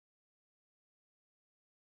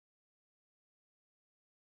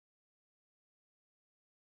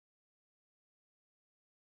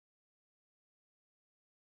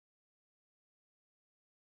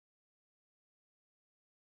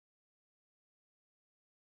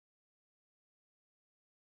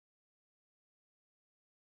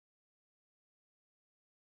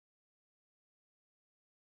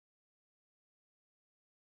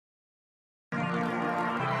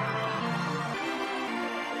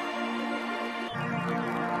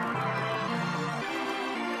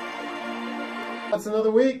It's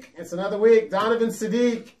another week. It's another week. Donovan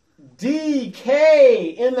Sadiq,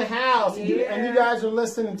 DK in the house. Yeah. And you guys are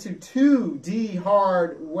listening to 2D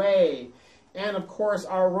Hard Way. And of course,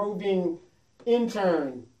 our roving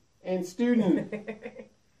intern and student,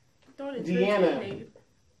 Deanna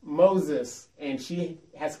Moses. And she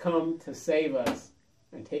has come to save us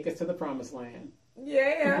and take us to the promised land.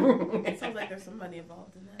 Yeah. It sounds like there's some money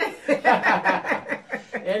involved in that.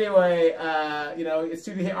 Anyway, you know, it's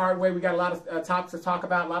 2D Hard Way. We got a lot of topics to talk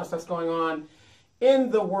about, a lot of stuff's going on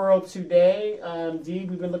in the world today. Dee,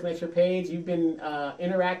 we've been looking at your page. You've been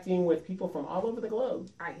interacting with people from all over the globe.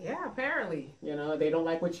 Yeah, apparently. You know, they don't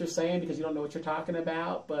like what you're saying because you don't know what you're talking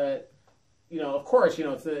about, but you know, of course, you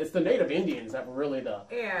know, it's the native Indians that were really the...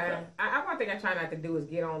 Yeah. One thing I try not to do is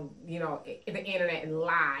get on, you know, the internet and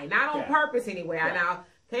lie. Not on purpose anyway. Yeah. Now,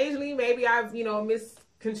 occasionally, maybe I've, you know,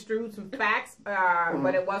 misconstrued some facts,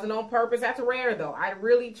 but it wasn't on purpose. That's rare, though. I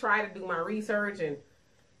really try to do my research and,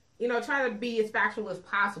 you know, try to be as factual as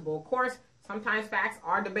possible. Of course, sometimes facts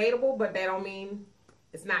are debatable, but that don't mean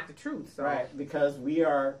it's not the truth. So. Right, because we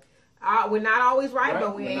are... we're not always right,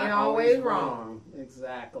 but we ain't always wrong.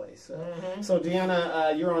 Exactly. So, so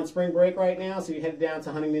Deanna, you're on spring break right now, so you headed down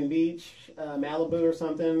to Huntington Beach, Malibu or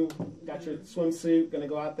something. Got your swimsuit, gonna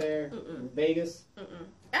go out there. Vegas.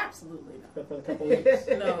 Absolutely not. For a couple weeks.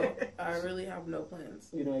 No, I really have no plans.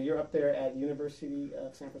 You know, you're up there at University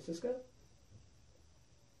of San Francisco.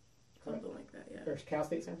 Something like that, yeah. Or Cal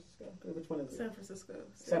State, San Francisco. Which one is it? San Francisco.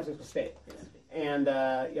 San Francisco State. Yeah. And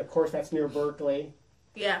of course, that's near Berkeley.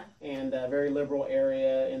 Yeah. And a very liberal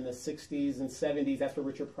area in the 60s and 70s. That's where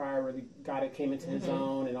Richard Pryor really came into his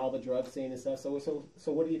own, and all the drug scene and stuff. So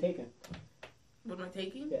what are you taking? What am I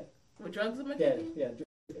taking? Yeah. What drugs am I taking? Yeah.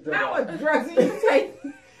 Now what drugs are you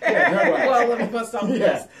taking? Well, let me bust off the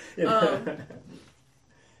list.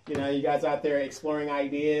 You know, you guys out there exploring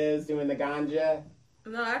ideas, doing the ganja.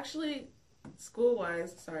 No, actually,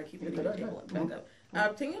 school-wise, sorry, I keep hitting the table back up.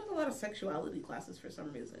 I'm taking a lot of sexuality classes for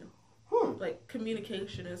some reason. Like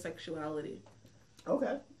communication and sexuality.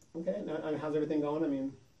 Okay. Now, I mean, how's everything going? I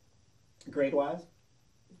mean, grade-wise?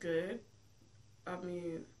 Good. I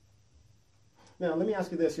mean... Now, let me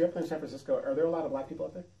ask you this. You're up in San Francisco. Are there a lot of black people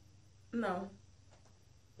up there? No.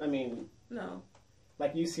 I mean... No.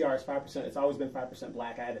 Like UCR is 5%. It's always been 5%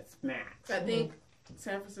 black at its max. I think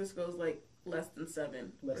San Francisco is like less than 7%.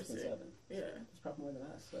 Less than 7. Yeah. It's probably more than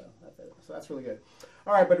us, so that's really good.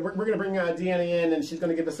 All right, but we're going to bring Deanna in, and she's going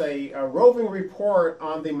to give us a roving report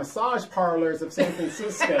on the massage parlors of San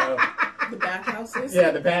Francisco. The bathhouses?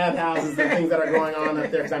 Yeah, the bathhouses and things that are going on up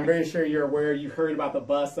there, because I'm very sure you're aware, you've heard about the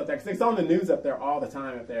busts up there, because it's on the news up there all the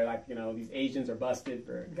time up there, like, you know, these Asians are busted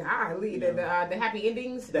for... Golly, the happy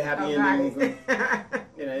endings? The happy endings. And,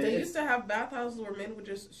 you know, they used to have bathhouses where men would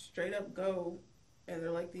just straight up go, and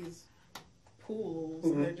they're like these... pools,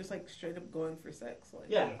 and they're just like straight up going for sex. Like,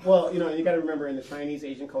 yeah, well, you know, you got to remember in the Chinese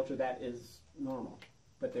Asian culture that is normal,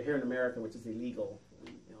 but they're here in America, which is illegal.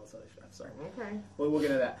 You know, so sorry. Okay. Well, we'll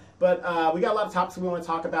get into that. But we got a lot of topics we want to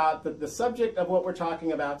talk about. The subject of what we're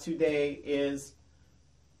talking about today is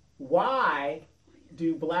why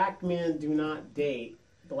do black men do not date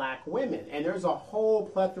black women? And there's a whole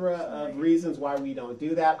plethora of reasons why we don't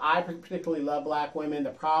do that. I particularly love black women.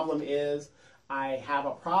 The problem is I have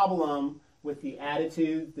a problem with the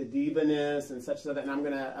attitude, the diva-ness, and such that, and I'm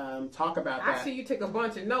going to talk about that. I see you took a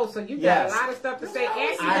bunch of notes, so you got a lot of stuff to say. And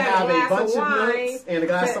you I have a bunch of notes and a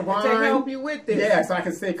glass of wine to help you with this. Yeah, so I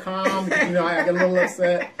can stay calm. Because, you know, I get a little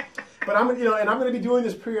upset. But I'm, you know, and I'm going to be doing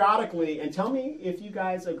this periodically. And tell me if you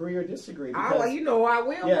guys agree or disagree. Because, well, you know I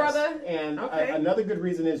will, brother. And another good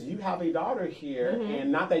reason is you have a daughter here,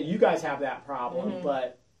 and not that you guys have that problem,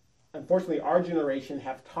 but unfortunately, our generation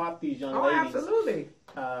have taught these young ladies. Absolutely.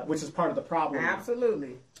 Which is part of the problem.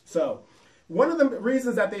 Absolutely. So, one of the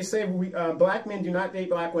reasons that they say black men do not date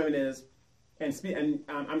black women is,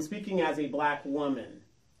 I'm speaking as a black woman.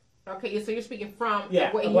 Okay, so you're speaking from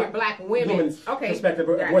black women's perspective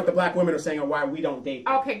of what the black women are saying and why we don't date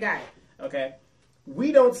them. Okay, got it. Okay.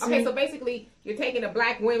 We don't see... Okay, so basically, you're taking the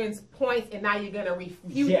black women's points and now you're going to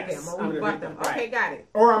refute them or rebut them. Okay, got it.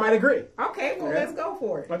 Or I might agree. Okay, well, let's go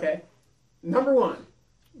for it. Okay. Number one,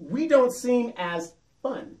 we don't seem as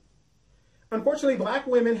fun. Unfortunately, black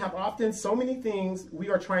women have often so many things we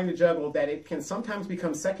are trying to juggle that it can sometimes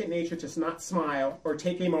become second nature to not smile or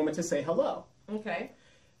take a moment to say hello. Okay.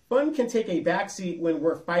 Fun can take a backseat when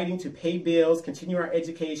we're fighting to pay bills, continue our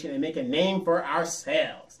education, and make a name for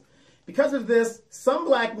ourselves. Because of this, some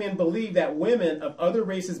black men believe that women of other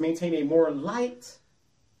races maintain a more light,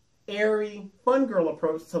 airy, fun girl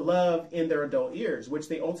approach to love in their adult years, which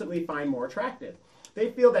they ultimately find more attractive.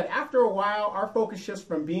 They feel that after a while, our focus shifts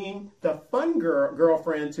from being the fun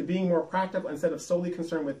girlfriend to being more practical instead of solely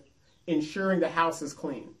concerned with ensuring the house is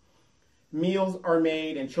clean. Meals are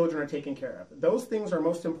made and children are taken care of. Those things are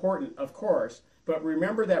most important, of course, but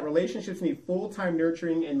remember that relationships need full-time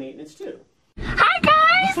nurturing and maintenance too. Hi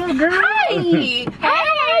guys! What's up, girl? Hi! Hey, how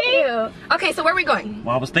are you? Okay, so where are we going?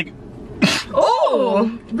 Well, I was thinking.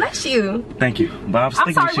 Oh, bless you. Thank you. But I was I'm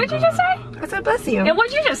thinking sorry, what'd you just say? I said bless you. And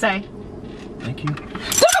what'd you just say? Thank you. Don't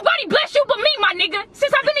nobody bless you but me, my nigga.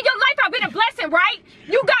 Since I've been in your life, I've been a blessing, right?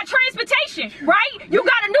 You got transportation, right? You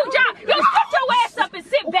got a new job. Yo, shut your ass up and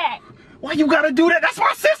sit back. Why you gotta do that? That's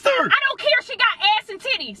my sister! I don't care, she got ass and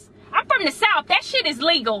titties. I'm from the South, that shit is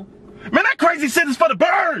legal. Man, that crazy shit is for the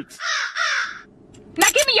birds! Now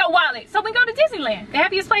give me your wallet so we can go to Disneyland, the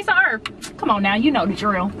happiest place on earth. Come on now, you know the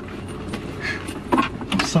drill.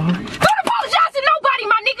 I'm sorry. Don't apologize to nobody,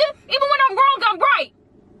 my nigga. Even when I'm wrong, I'm right.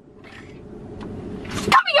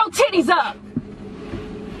 Cover your titties up.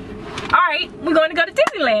 Alright, we're going to go to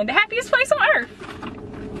Disneyland, the happiest place on earth.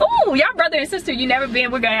 Ooh, y'all brother and sister, you never been.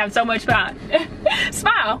 We're going to have so much fun.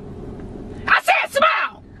 Smile. I said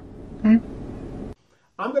smile!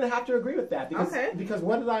 I'm going to have to agree with that because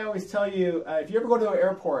what did I always tell you? If you ever go to an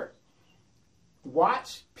airport,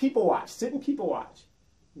 people watch, sit and people watch.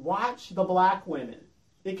 Watch the black women.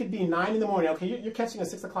 It could be 9 in the morning. Okay, you're catching a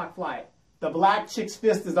 6 o'clock flight. The black chick's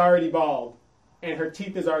fist is already bald, and her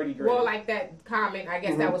teeth is already gray. Well, like that comment, I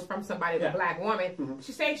guess that was from somebody, the black woman.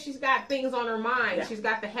 She says she's got things on her mind. Yeah. She's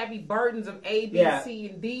got the heavy burdens of A, B, C,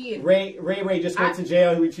 and D. And Ray just went to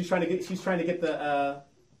jail. She's trying to get the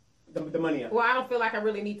money up. Well, I don't feel like I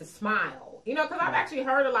really need to smile, you know, because I've actually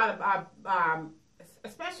heard a lot of,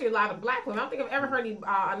 especially a lot of black women. I don't think I've ever heard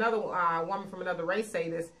another woman from another race say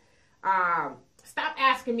this. Stop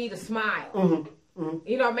asking me to smile.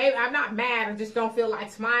 You know, maybe I'm not mad. I just don't feel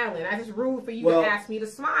like smiling. It's just rude for you to ask me to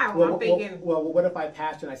smile. I'm thinking, well, what if I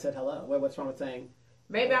passed you and I said hello? What's wrong with saying?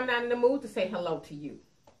 Maybe I'm not in the mood to say hello to you.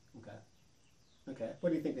 Okay. What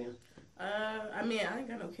do you think, Dan? I mean, I ain't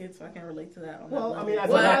got no kids, so I can't relate to that. Well, I mean, a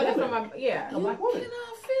black woman. A black woman.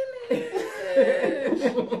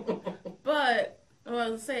 But I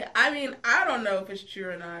was to say, I mean, I don't know if it's true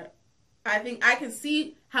or not. I think I can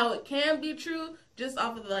see how it can be true, just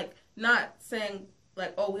off of like not saying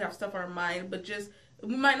like, oh, we have stuff on our mind, but just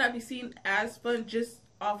we might not be seen as fun just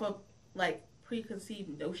off of like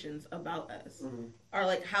preconceived notions about us or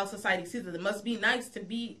like how society sees it. It must be nice to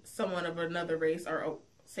be someone of another race or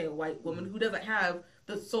say a white woman who doesn't have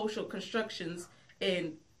the social constructions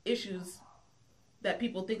and issues that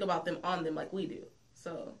people think about them on them like we do.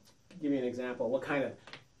 So give me an example. What kind of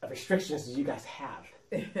restrictions do you guys have?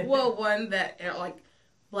 Well, one that like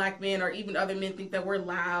black men or even other men think that we're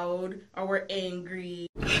loud or we're angry.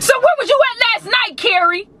 So where was you at last night,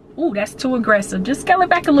 Carrie? Ooh, that's too aggressive. Just scale it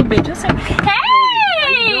back a little bit. Just say,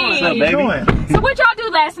 hey! What's up, baby? So what y'all do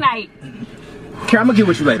last night? Carrie, I'm gonna get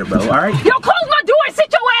with you later, bro, alright? Yo, close my door and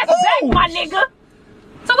sit your ass back, my nigga.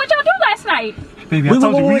 So what y'all do last night? Baby, I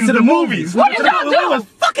told you we went to the movies. What did y'all do? We was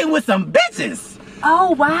fucking with some bitches.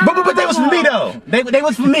 Oh, wow. But they was for me, though. They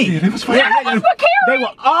was for me. Yeah, they was for That was for Carrie? They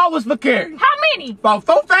were always for Carrie. How many? About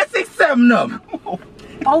 4, 5, 6, 7 of them.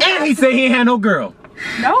 And he said he ain't had no girl.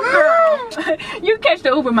 No girl. You catch the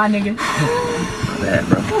Uber, my nigga. Bad,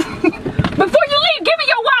 bro. Before you leave, give me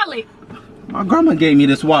your wallet. My grandma gave me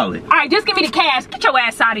this wallet. All right, just give me the cash. Get your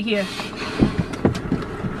ass out of here.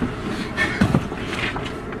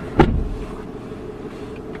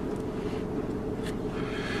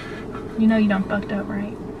 You know you done fucked up,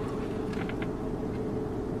 right?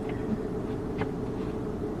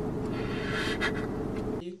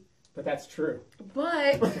 But that's true.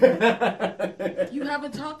 But you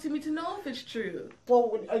haven't talked to me to know if it's true.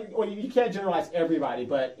 Well, you can't generalize everybody,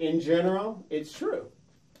 but in general, it's true.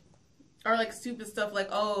 Or like stupid stuff like,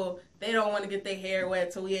 oh, they don't want to get their hair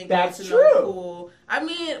wet, so we ain't That's going to true. no pool. I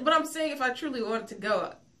mean, but I'm saying if I truly wanted to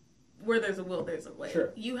go, where there's a will, there's a way.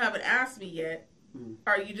 Sure. You haven't asked me yet,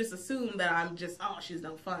 or you just assume that I'm just, oh, she's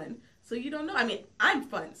no fun. So you don't know. I mean, I'm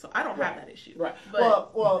fun, so I don't have that issue. Right.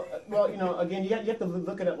 But, well, you know, again, you have to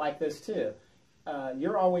look at it like this too.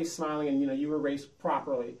 You're always smiling, and you know you were raised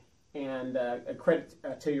properly, and a credit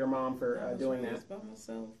to your mom for doing that. By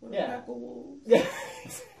myself with Yeah. a pack of wolves. Yeah.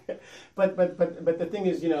 but the thing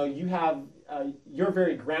is, you know, you're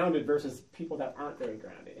very grounded versus people that aren't very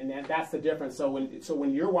grounded, and that's the difference. So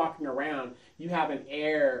when you're walking around, you have an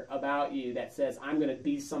air about you that says, I'm going to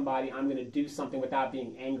be somebody, I'm going to do something without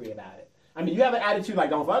being angry about it. I mean, you have an attitude like,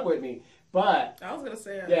 don't fuck with me, but I was going to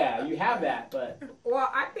say. yeah, you have that, but Well,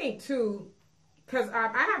 I think too, because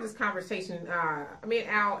I have this conversation. Me and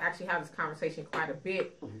Al actually have this conversation quite a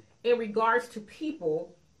bit in regards to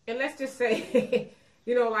people, and let's just say,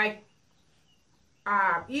 you know, like,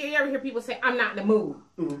 you ever hear people say, "I'm not in the mood.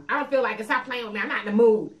 I don't feel like it. Stop playing with me. I'm not in the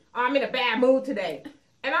mood. Oh, I'm in a bad mood today."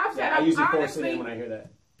 And I've said, I usually force honestly, it in when I hear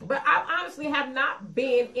that. but I honestly have not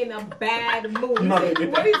been in a bad mood. What did he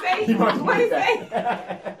say? What did he say?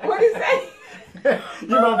 What did he say? You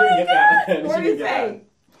know, didn't get that. What did he say?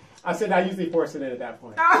 I said I usually force it in at that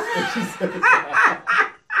point.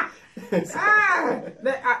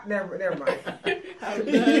 Never mind.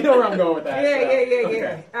 You know where I'm going with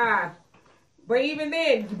that. Yeah. But even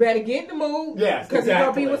then, you better get in the mood. Yes, because you're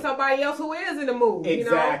gonna be with somebody else who is in the mood.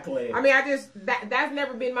 Exactly. You know? I mean, that's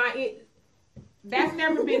never been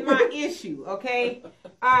my issue. Okay.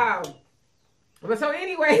 But so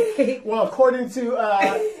anyway. Well, according to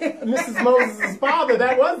Mrs. Moses' father,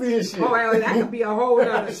 that was the issue. Oh, well, that could be a whole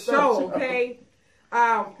other show. Okay.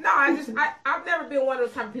 No, I've never been one of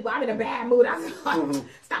those type of people. I'm in a bad mood.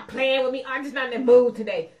 Stop playing with me. I'm just not in the mood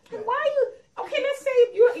today. Like, why are you? Okay, let's say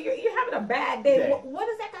if you're having a bad day. What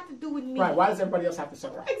does that got to do with me? Right. Why does everybody else have to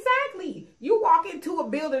suffer? Exactly. You walk into a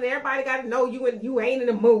building, everybody got to know you and you ain't in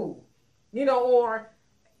the mood. You know, or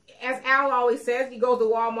as Al always says, he goes to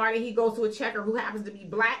Walmart and he goes to a checker who happens to be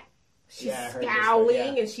black. She's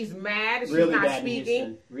scowling and she's mad and she's not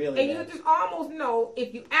speaking. And you just almost know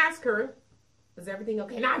if you ask her, "Is everything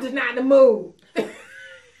okay?" "No, I'm just not in the mood."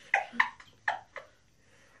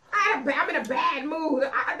 I'm in a bad mood.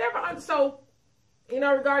 I never. So, you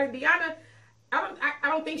know, regarding Deanna, I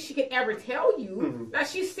don't think she could ever tell you. Now,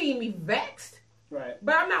 she's seen me vexed. Right.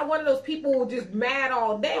 But I'm not one of those people who just mad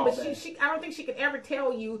all day. But I don't think she could ever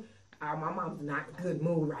tell you, "Oh, my mom's not in a good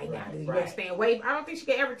mood right now. You better stay away." I don't think she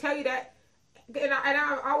could ever tell you that. And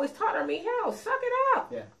I've always taught her, hell, suck it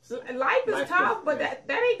up. Yeah. Life is tough, but that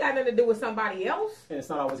ain't got nothing to do with somebody else. And it's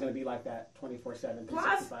not always going to be like that 24/7,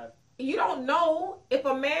 365. You don't know if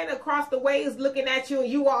a man across the way is looking at you and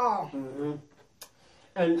you are.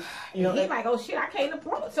 And you know, he's like, "Oh shit, I can't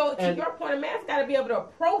approach." So to your point, a man's got to be able to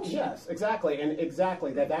approach you. Yes, exactly, and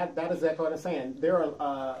exactly that is exactly what I'm saying. There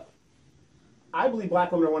are, I believe,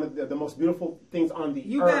 black women are one of the most beautiful things on the earth.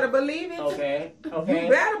 You better believe it. Okay. You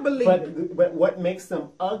better believe it. But what makes them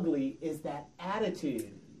ugly is that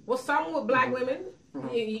attitude. Well, some with black women,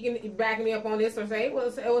 you can back me up on this or say, it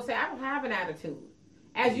will say, "I don't have an attitude."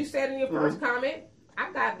 As you said in your first comment,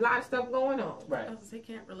 I've got a lot of stuff going on. Right. They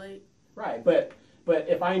can't relate. Right, but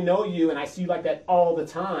if I know you and I see you like that all the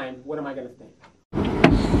time, what am I going to think?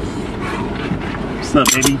 What's up,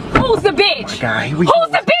 baby? Who's the bitch? Oh my God,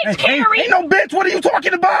 Who's the bitch, Carrie? Ain't no bitch. What are you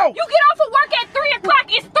talking about? You get off of work at 3 o'clock.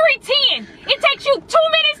 It's 3:10. It takes you 2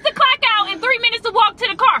 minutes to clock out and 3 minutes to walk to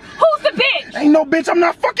the car. Who's the bitch? Ain't no bitch. I'm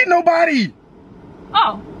not fucking nobody.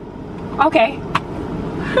 Oh, okay.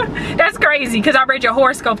 That's crazy, because I read your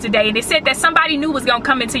horoscope today and it said that somebody new was gonna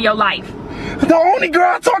come into your life. The only girl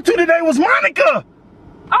I talked to today was Monica.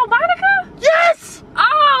 Oh, Monica? Yes.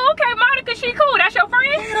 Oh, okay, Monica, she cool. That's your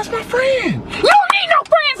friend? Yeah, that's my friend. You don't need no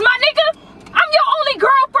friends, my nigga. I'm your only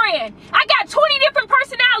girlfriend. I got 20 different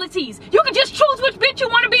personalities. You can just choose which bitch you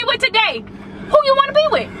want to be with today. Who you want to be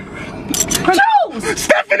with? Choose.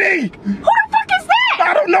 Stephanie. Who the fuck is that?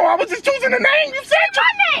 I don't know. I was just choosing a name. You said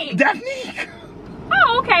my name. Daphne.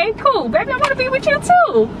 Oh, okay, cool. Baby, I want to be with you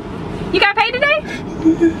too. You got paid today?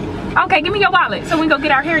 Okay, give me your wallet so we can go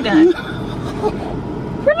get our hair done.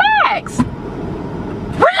 Relax.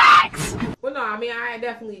 Relax. Well, no, I mean, I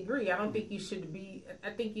definitely agree. I don't think you should be,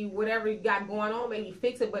 I think you, whatever you got going on, maybe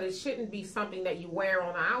fix it, but it shouldn't be something that you wear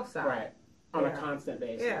on the outside. Right. On a constant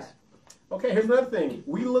basis. Yeah. Okay, here's another thing.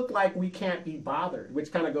 We look like we can't be bothered,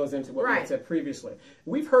 which kind of goes into what we had said previously.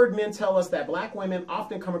 We've heard men tell us that black women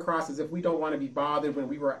often come across as if we don't want to be bothered when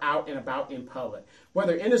we were out and about in public.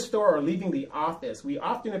 Whether in a store or leaving the office, we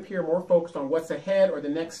often appear more focused on what's ahead or the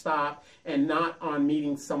next stop and not on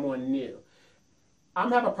meeting someone new.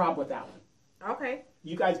 I'm having a problem with that one. Okay.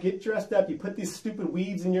 You guys get dressed up, you put these stupid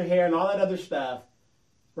weaves in your hair and all that other stuff,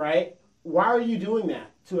 right? Why are you doing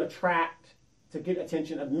that? To get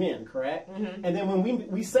attention of men, correct? And then when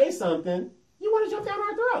we say something, you want to jump down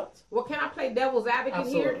our throats. Well, can I play devil's advocate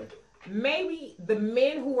here? Maybe the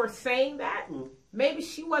men who were saying that, maybe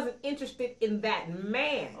she wasn't interested in that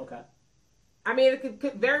man. Okay. I mean, it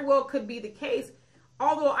could very well could be the case.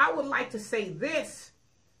 Although I would like to say this.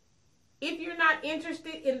 If you're not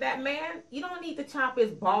interested in that man, you don't need to chop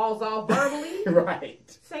his balls off verbally.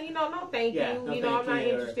 Right. Say, no, thank you. No, you know, I'm not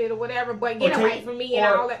interested or whatever, but or get away from me and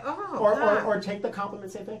all that. Or take the compliment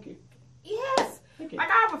and say thank you. Yes.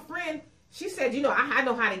 Like I have a friend, she said, you know, I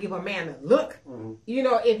know how to give a man a look. You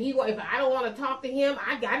know, if I don't want to talk to him,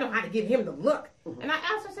 I know how to give him the look. And I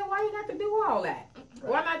asked her, I said, why you got to do all that?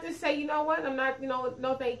 Why not just say, you know what, I'm not, you know,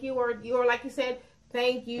 no thank you, or like you said,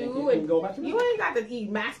 thank you, and go about your you ain't got to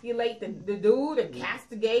emasculate the dude and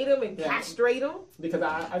castigate him and castrate him. Because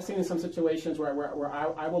I've seen in some situations where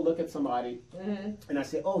I will look at somebody and I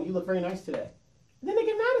say, oh, you look very nice today. Then they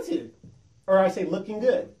get an attitude. Or I say, looking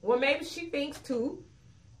good. Well, maybe she thinks too,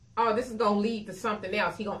 oh, this is going to lead to something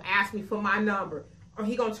else. He going to ask me for my number. Or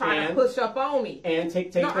he going to try to push up on me. And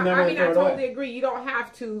take the number and throw I it totally away. agree. You don't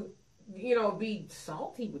have to, you know, be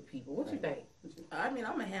salty with people. What you think? I mean,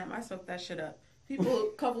 I'm a ham. I soak that shit up.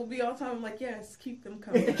 People couple me all the time. I'm like, yes, keep them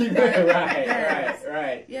coming.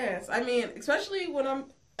 Right. Yes, I mean, especially when I'm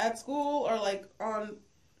at school or like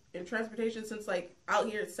in transportation. Since like out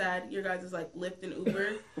here it's sad. Your guys is like Lyft and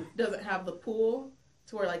Uber doesn't have the pool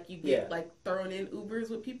to where like you get like thrown in Ubers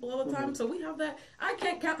with people all the time. So we have that. I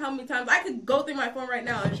can't count how many times I could go through my phone right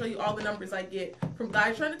now and show you all the numbers I get from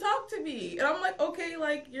guys trying to talk to me, and I'm like, okay,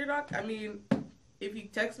 like you're not. I mean. If you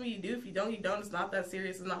text me, you do. If you don't, you don't. It's not that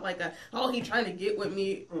serious. It's not like he trying to get with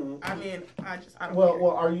me. I mean, I don't care.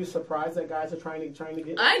 Well, are you surprised that guys are trying to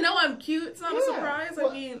get? I know I'm cute. It's not a surprise.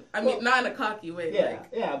 Well, I mean, not in a cocky way.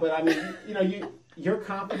 But I mean, you know, you're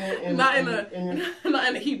confident in not in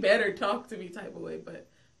a he better talk to me type of way. But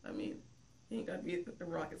I mean, you ain't got to be a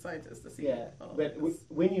rocket scientist to see. Yeah, but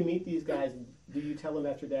when you meet these guys, do you tell them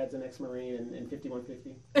that your dad's an ex-Marine in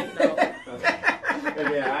 5150? No. Okay.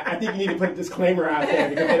 Yeah, I think you need to put a disclaimer out there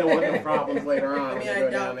because they don't want no problems later on. I mean, when they I go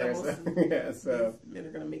doubt down there. So men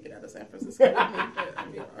are gonna make it out of San Francisco with me. But I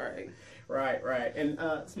mean, all right. Right. And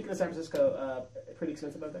speaking of San Francisco, pretty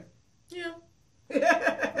expensive up there. Yeah.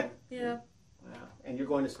 Yeah. Wow. And you're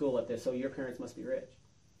going to school up there, so your parents must be rich.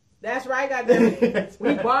 That's right, goddamn.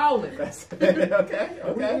 We balling.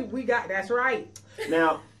 Okay. We got. That's right.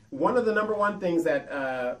 Now, one of the number one things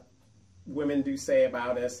that women do say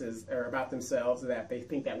about us or about themselves that they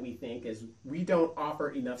think that we think is we don't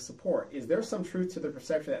offer enough support. Is there some truth to the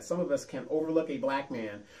perception that some of us can overlook a black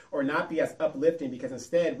man or not be as uplifting because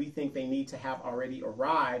instead we think they need to have already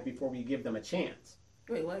arrived before we give them a chance?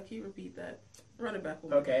 Wait, what? Can you repeat that? Run it back.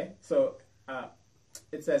 Okay, so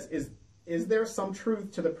it says, is there some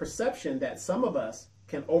truth to the perception that some of us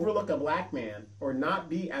can overlook a black man or not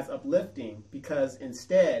be as uplifting because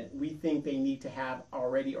instead we think they need to have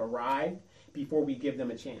already arrived before we give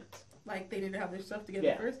them a chance? Like they need to have their stuff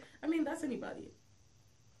together first? I mean, that's anybody.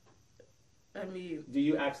 I mean... Do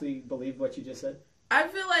you actually believe what you just said? I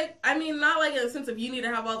feel like, I mean, not like in the sense of you need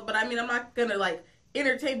to have all, but I mean, I'm not gonna like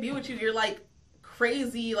be with you. You're like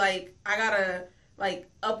crazy, like I gotta like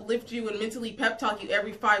uplift you and mentally pep talk you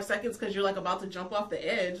every 5 seconds because you're like about to jump off the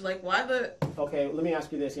edge. Like, why the... Okay, let me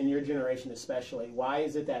ask you this, in your generation especially, why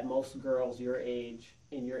is it that most girls your age,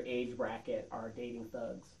 in your age bracket, are dating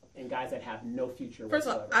thugs and guys that have no future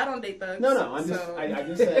whatsoever? First of all, I don't date thugs. No, I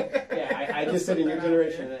just said, I just said in your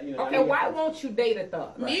generation, you know. Okay, why won't you date a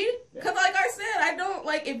thug? Me? Because like I said, I don't,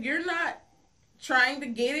 like, if you're not trying to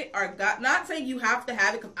get it or not saying you have to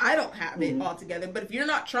have it because I don't have it altogether, but if you're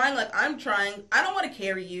not trying like I'm trying, I don't want to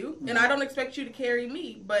carry you and I don't expect you to carry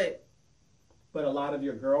me, but a lot of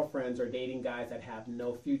your girlfriends are dating guys that have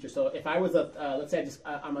no future. So if I was let's say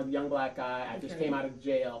I'm a young black guy, I just came out of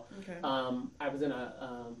jail, I was in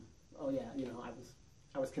a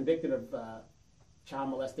I was convicted of child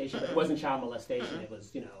molestation, but it wasn't child molestation. It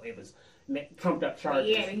was trumped up charges.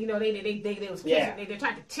 Yeah, you know they was kissing. They're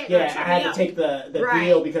trying to check. Yeah, I had to take the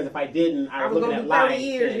deal because if I didn't, I was looking at life. 30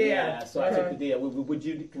 years. So I took the deal. Would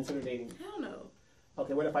you consider dating? Hell no.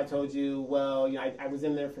 Okay, what if I told you, well, I was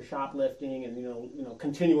in there for shoplifting and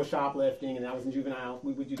continual shoplifting, and I was in juvenile.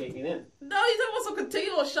 Would you date me then? No, you talking about some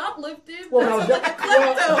continual shoplifting. Well, I'm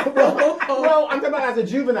talking about as a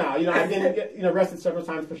juvenile. I've been arrested several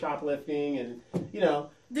times for shoplifting, and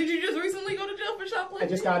Did you just recently go to jail for shoplifting? I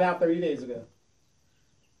just got out 30 days ago.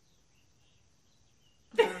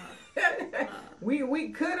 We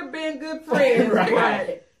could have been good friends,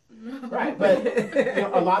 right? But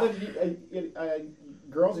a lot of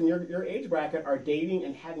girls in your age bracket are dating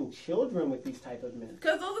and having children with these type of men.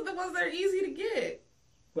 Because those are the ones that are easy to get.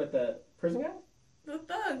 What, the prison guys? The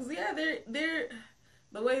thugs, yeah, they're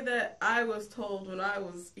the way that I was told when I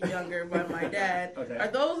was younger by my dad.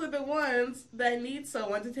 Those are the ones that need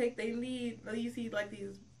someone to take. You see like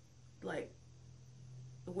these like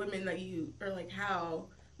women that you are like how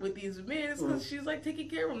with these men because she's like taking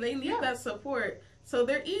care of them. They need that support, so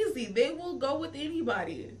they're easy. They will go with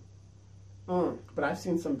anybody. But I've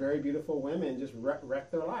seen some very beautiful women just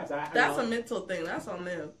wreck their lives. That's a mental thing. That's on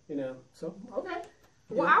them. So okay.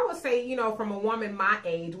 Well, I would say, you know, from a woman my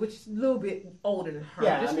age, which is a little bit older than her.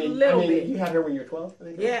 Yeah, just I mean, a little bit. You had her when you were 12, I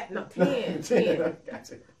think? Yeah, no, 10. 10.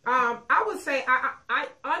 Gotcha. I would say I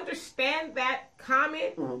understand that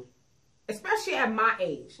comment, especially at my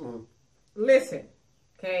age. Listen,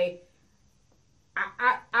 okay,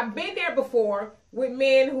 I've been there before with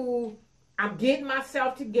men who I'm getting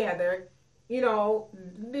myself together. You know,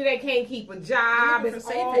 they can't keep a job. It's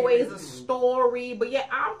always a story. But yet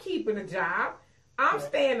I'm keeping a job. I'm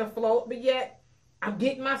staying afloat. But yet I'm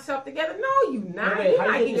getting myself together. No, you're not. Wait, You're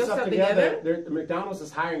not getting yourself together. McDonald's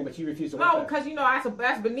is hiring, but you refuse to work No, there. because, you know,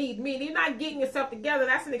 that's beneath me. You're not getting yourself together.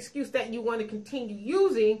 That's an excuse that you want to continue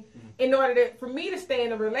using in order for me to stay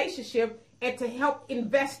in a relationship and to help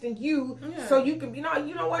invest in you so you can, you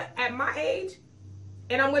know what, at my age,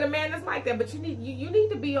 and I'm with a man that's like that, but you need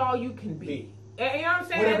to be all you can be. You know what I'm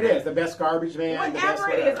saying? Whatever it is, the best garbage man. Whatever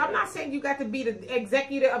it is. I'm not saying you got to be the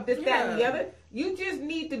executive of this, that, and the other. You just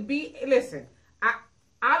need to be, listen,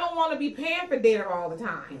 I don't want to be paying for dinner all the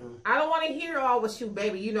time. I don't want to hear, oh, well, shoot,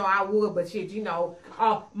 baby, you know, I would, but shit, you know,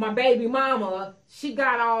 my baby mama, she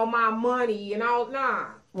got all my money and all, nah.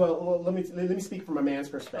 Well, let me speak from a man's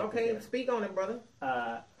perspective. Okay, here. speak on it, brother.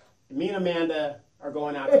 Me and Amanda are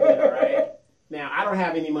going out to dinner, right? Now, I don't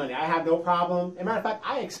have any money. I have no problem. As a matter of fact,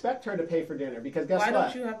 I expect her to pay for dinner because guess what? Why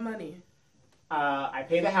don't you have money? I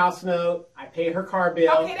pay the house note. I pay her car bill.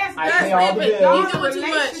 Okay, I pay all the bills. You doing too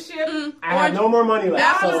much. I have no more money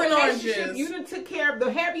left. Apples So, and oranges. You done took care of the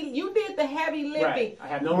heavy. You did the heavy lifting. right. I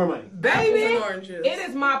have no more money. Baby, Apples and oranges. it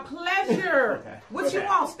is my pleasure. Okay. What you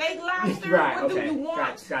want? Steak, lobster? Right. What Okay. do you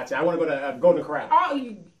want? Gotcha. I want to go to Golden Corral.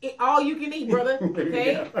 All you can eat, brother. There you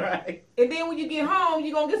Okay. go. Right. And then when you get home,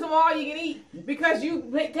 you're gonna get some all you can eat because you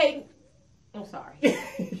take. I'm sorry.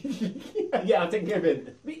 Yeah, I'll take care of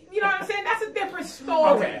it. You know what I'm saying? That's a different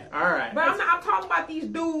story. Okay. All right. But I'm talking about these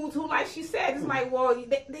dudes who, like she said, it's like, well,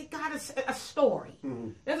 they got a story.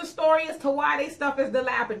 There's a story as to why they stuff is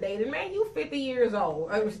dilapidated. Man, you 50 years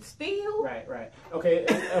old. Still? Right. Okay,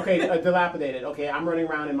 dilapidated. Okay, I'm running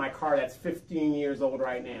around in my car that's 15 years old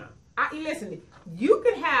right now. Listen, you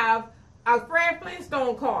can have a Fred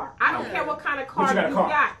Flintstone car. I don't care what kind of car But you got a car.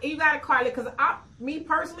 got. You got a car. Because me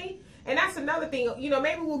personally, and that's another thing, you know,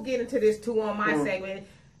 maybe we'll get into this too on my segment,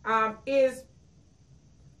 is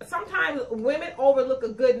sometimes women overlook a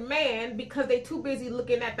good man because they too busy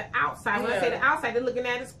looking at the outside. When I say the outside, they're looking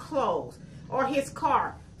at his clothes or his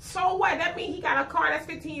car. So what? That means he got a car that's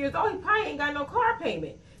 15 years old. He probably ain't got no car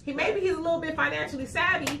payment. Maybe he's a little bit financially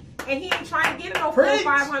savvy, and he ain't trying to get no $400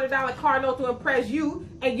 or $500 car note to impress you,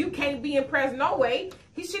 and you can't be impressed no way.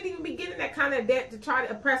 He shouldn't even be getting that kind of debt to try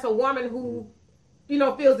to impress a woman who, you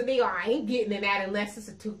know, feels the need, I ain't getting in that unless it's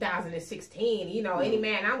a 2016. You know, any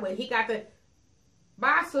man I'm with, he got to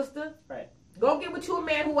buy, sister. Right. Go get with you a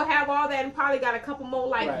man who will have all that and probably got a couple more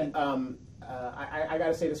like you. I got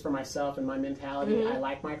to say this for myself and my mentality. I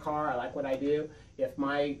like my car. I like what I do. If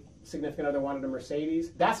my significant other wanted a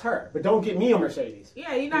Mercedes, that's her. But don't get me a Mercedes.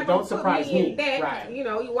 Yeah, you're not don't surprise me. in debt. Right. You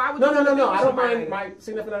know, why would No. you I don't mind my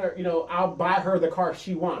significant other. You know, I'll buy her the car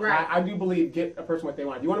she wants. Right. I do believe get a person what they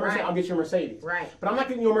want. If you want a Mercedes, I'll get you a Mercedes. Right. But I'm not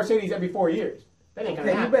getting you a Mercedes every 4 years. That ain't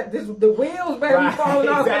gonna happen. The wheels better be falling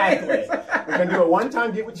off. Exactly. We're gonna do it one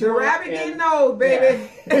time. Get what you The want. rabbit getting old, baby.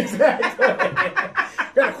 Yeah, exactly.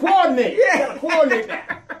 Gotta coordinate. Gotta coordinate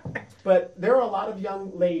that. But there are a lot of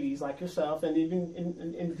young ladies like yourself, and even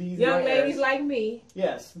in these young ladies like me,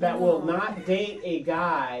 yes, that will not date a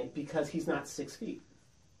guy because he's not 6 feet.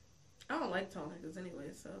 I don't like tall niggas anyway,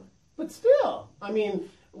 so. But still, I mean,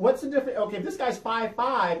 what's the difference? Okay, if this guy's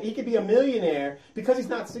 5'5", he could be a millionaire because he's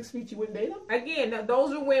not 6 feet. You wouldn't date him? Again,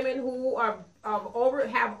 those are women who have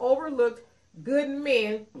overlooked good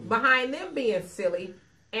men behind them being silly,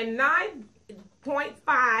 and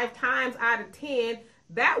 9.5 times out of 10.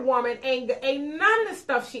 That woman ain't none of the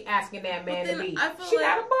stuff she asking that man to be. She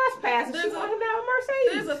got a bus pass and she want him to have a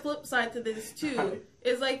Mercedes. There's a flip side to this too.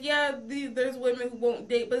 It's like, yeah, there's women who won't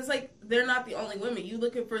date, but it's like they're not the only women. You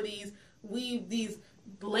looking for these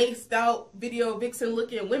laced out video vixen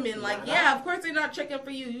looking women. Like, yeah, of course they're not checking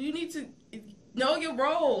for you. You need to know your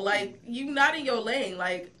role. Like, you not in your lane.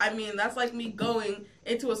 Like, I mean, that's like me going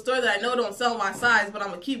into a store that I know don't sell my size, but I'm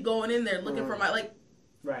gonna keep going in there looking for my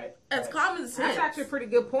Right. That's common sense. That's actually a pretty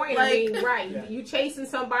good point. Like, I mean, right. Yeah. You chasing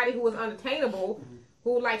somebody who is unattainable,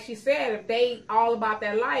 who, like she said, if they all about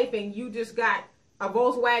that life and you just got a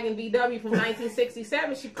Volkswagen VW from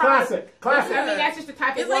 1967, she probably... Classic. I mean, that's just the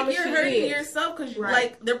type of woman she is. It's like you're hurting yourself because,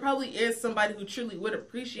 like, there probably is somebody who truly would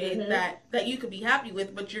appreciate that you could be happy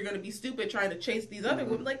with, but you're going to be stupid trying to chase these other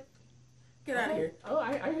women. Like, Get out of here. Oh,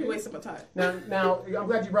 I hear You're you. wasting my time. Now, I'm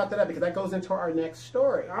glad you brought that up because that goes into our next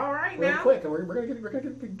story. All right, Real now. quick, and we're gonna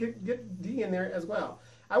get D in there as well.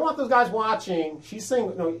 I want those guys watching. She's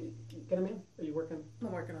single. No, get him in. Are you working?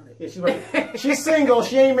 I'm working on it. Yeah, she's working. She's single.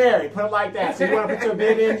 She ain't married. Put it like that. So you want to put your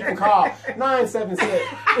bid in, you can call 976.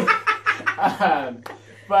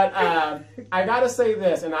 But I gotta say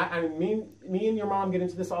this, and me and your mom get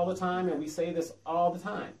into this all the time, and we say this all the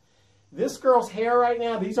time. This girl's hair right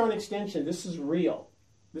now, these aren't extensions. This is real.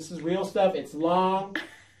 This is real stuff. It's long,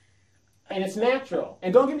 and it's natural.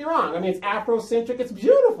 And don't get me wrong. I mean, it's Afrocentric. It's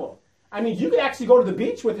beautiful. I mean, you could actually go to the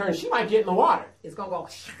beach with her, and she might get in the water. It's gonna go,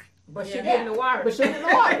 but Yeah. she'll get in the water. But she'll get in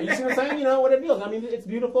the water. You see what I'm saying? You know what it feels. I mean, it's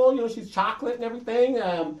beautiful. You know, she's chocolate and everything.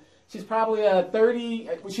 She's probably 30.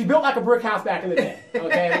 She built like a brick house back in the day.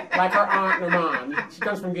 Okay, like her aunt and her mom. She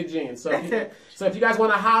comes from good genes. So if you guys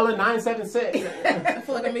want to holler, 976. I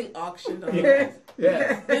feel like I'm being auctioned on. Yeah.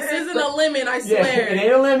 This isn't a limit, I Yeah, swear. it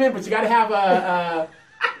ain't a limit, but you got to have a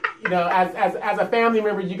you know, as a family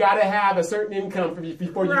member, you got to have a certain income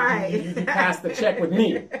before you pass the check with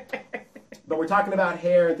me. But we're talking about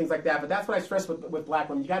hair and things like that. But that's what I stress with black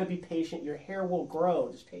women. You got to be patient. Your hair will grow.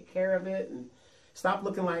 Just take care of it and stop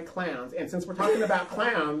looking like clowns. And since we're talking about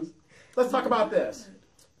clowns, let's talk about this.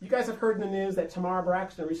 You guys have heard in the news that Tamara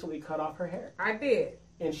Braxton recently cut off her hair. I did.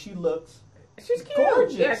 And she looks She's cute.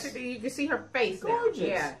 gorgeous. Yeah, you can see her face gorgeous. now.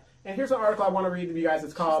 Yeah. And here's an article I want to read to you guys.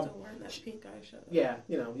 It's called... Still wearing that pink eyeshadow. Yeah,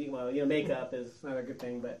 makeup is not a good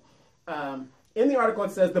thing, but in the article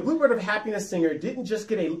it says, the Bluebird of Happiness singer didn't just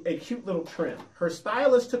get a cute little trim. Her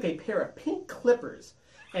stylist took a pair of pink clippers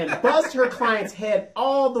and buzzed her client's head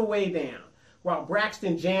all the way down, while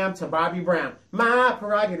Braxton jammed to Bobby Brown, my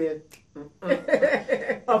prerogative.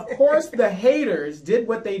 Of course, the haters did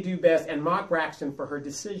what they do best and mocked Braxton for her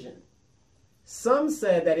decision. Some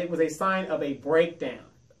said that it was a sign of a breakdown.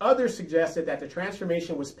 Others suggested that the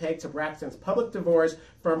transformation was pegged to Braxton's public divorce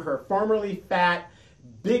from her formerly fat,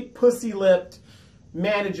 big pussy-lipped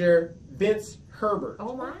manager, Vince Herbert.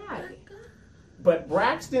 Oh, my. But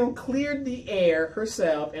Braxton cleared the air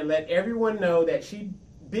herself and let everyone know that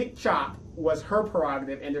Big Chop was her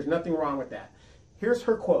prerogative, and there's nothing wrong with that. Here's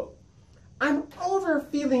her quote. I'm over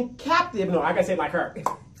feeling captive. No, I gotta say it like her.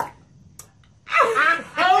 I'm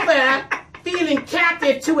over feeling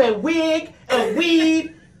captive to a wig, a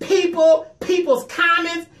weave, people's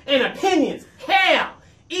comments and opinions. Hell,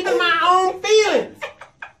 even my own feelings.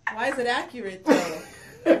 Why is it accurate, though?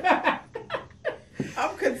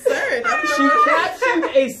 I'm concerned. She captioned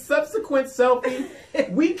a subsequent selfie.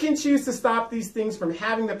 We can choose to stop these things from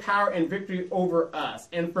having the power and victory over us.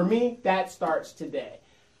 And for me, that starts today.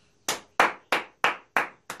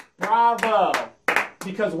 Bravo.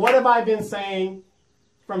 Because what have I been saying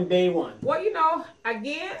from day one? Well, you know,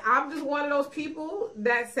 again, I'm just one of those people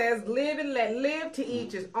that says live and let live, to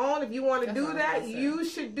each his own. If you want to do that, you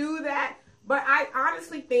should do that. But I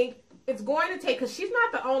honestly think it's going to take, because she's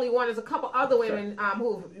not the only one. There's a couple other women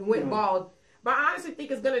who went bald. But I honestly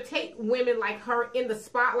think it's going to take women like her in the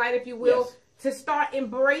spotlight, if you will, to start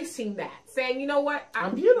embracing that. Saying, you know what?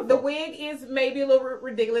 I'm beautiful. The wig is maybe a little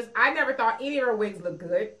ridiculous. I never thought any of her wigs looked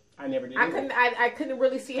good. I never did. I couldn't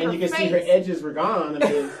really see her face. And you can see her edges were gone.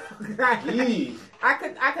 I mean, geez.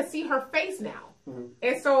 I could see her face now.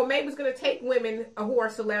 And so maybe it's going to take women who are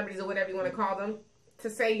celebrities or whatever you want to call them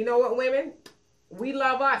to say, you know what, women? We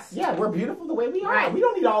love us. Yeah, we're beautiful the way we are. Right. We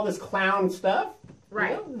don't need all this clown stuff.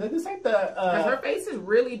 Right. You know, this ain't the... Because her face is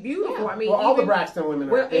really beautiful. Yeah. I mean, well, all the Braxton women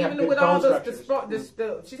are. They have even good with bone all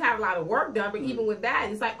structures. she's had a lot of work done, but even with that,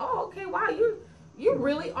 it's like, oh, okay, wow, you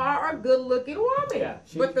really are a good-looking woman. Yeah,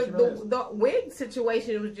 but she really is. the wig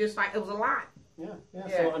situation was just like, it was a lot. Yeah.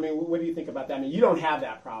 So, I mean, what do you think about that? I mean, you don't have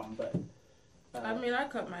that problem, but... I mean, I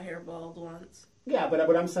cut my hair bald once. Yeah, but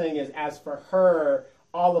what I'm saying is, as for her,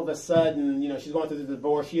 all of a sudden, you know, she's going through the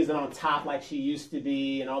divorce. She isn't on top like she used to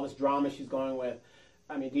be, and all this drama she's going with.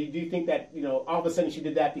 I mean, do you think that, you know, all of a sudden she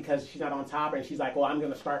did that because she's not on top, and she's like, well, I'm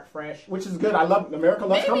going to start fresh, which is good. I love America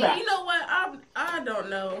loves comeback. You know what? I don't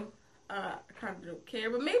know. I kind of don't care,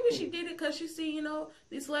 but maybe she did it because she see, you know,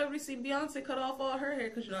 these celebrities see Beyonce cut off all her hair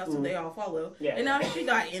because, you know, that's what they all follow. Yeah. And now she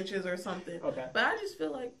got inches or something. Okay. But I just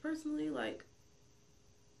feel like, personally, like,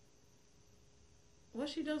 what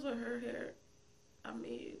she does with her hair, I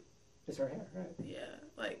mean... It's her hair, right? Yeah,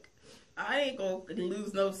 like, I ain't gonna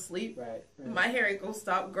lose no sleep. Right. My hair ain't gonna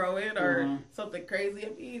stop growing or something crazy. I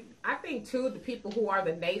mean, I think, too, the people who are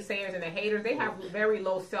the naysayers and the haters, they have very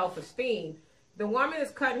low self-esteem. The woman is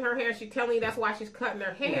cutting her hair. She's telling you that's why she's cutting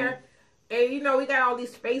her hair. And, you know, we got all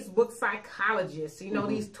these Facebook psychologists, you know,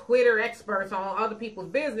 these Twitter experts on other people's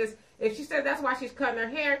business. If she said that's why she's cutting her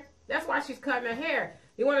hair, that's why she's cutting her hair.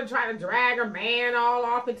 you want to try to drag her man all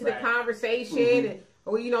off into the conversation, and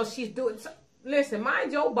or she's doing. Listen,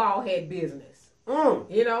 mind your bald head business.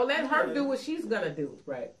 Let her do what she's gonna do.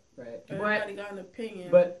 Right. Everybody got an opinion.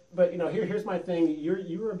 But here's my thing.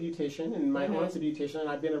 You're a beautician, and my aunt's a beautician, and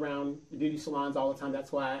I've been around beauty salons all the time.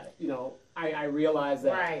 That's why I realize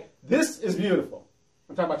that this is beautiful.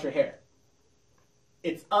 I'm talking about your hair.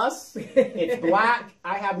 It's us. It's black.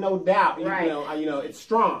 I have no doubt. It's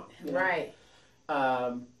strong. Right.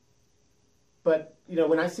 But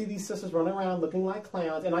when I see these sisters running around looking like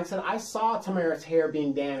clowns, and like I said, I saw Tamara's hair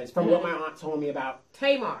being damaged from what my aunt told me about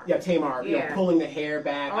Tamar. Yeah, Tamar. Pulling the hair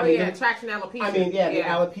back. Traction alopecia. The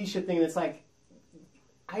alopecia thing. It's like,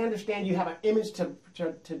 I understand you have an image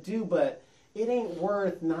to do, but it ain't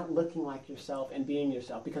worth not looking like yourself and being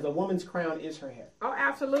yourself, because a woman's crown is her hair. Oh,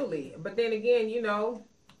 absolutely. But then again,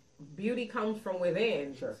 beauty comes from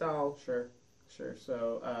within. Sure. So Sure.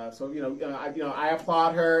 So, I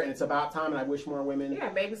applaud her, and it's about time, and I wish more women. Yeah,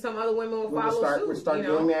 maybe some other women will follow suit. We'll start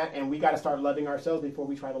doing that, and we got to start loving ourselves before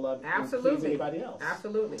we try to love and please anybody else.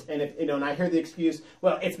 Absolutely. And if and I hear the excuse,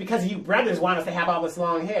 well, it's because you brothers want us to have all this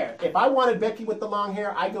long hair. If I wanted Becky with the long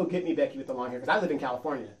hair, I'd go get me Becky with the long hair, because I live in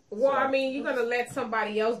California. Well, so, you're gonna let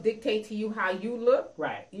somebody else dictate to you how you look,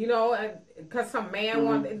 right? Because some man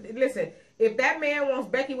wants. Listen, if that man wants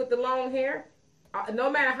Becky with the long hair. No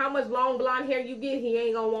matter how much long blonde hair you get, he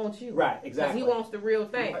ain't gonna want you. Right, exactly. Because he wants the real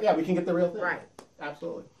thing. Yeah, we can get the real thing. Right.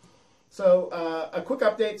 Absolutely. So, a quick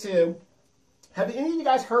update too. Have any of you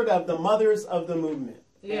guys heard of the Mothers of the Movement?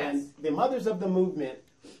 Yes. And the Mothers of the Movement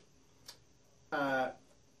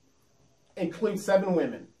include 7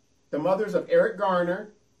 women. The mothers of Eric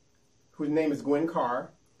Garner, whose name is Gwen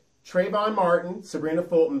Carr, Trayvon Martin, Sabrina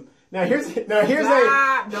Fulton. Now here's Don't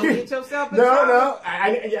get yourself in trouble. No,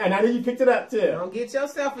 and I know you picked it up too. Don't get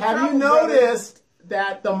yourself in trouble. Have you noticed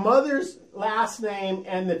that the mother's last name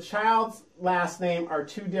and the child's last name are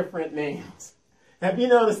 2 different names? Have you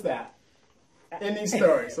noticed that in these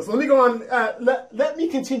stories? So let me go on. Let me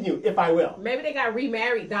continue, if I will. Maybe they got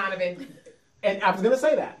remarried, Donovan. And I was going to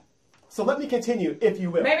say that. So let me continue, if you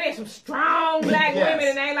will. Maybe there's some strong black women,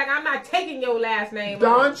 and they ain't like, I'm not taking your last name.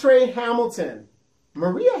 Dontre Hamilton.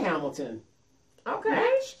 Maria Hamilton.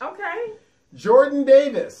 Okay. Okay. Jordan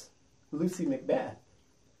Davis. Lucy Macbeth.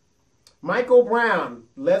 Michael Brown.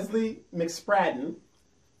 Leslie McSpradden.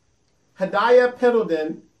 Hadiah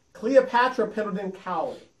Pendleton. Cleopatra Pendleton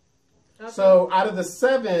Cowley. Okay. So out of the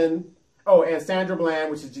 7, and Sandra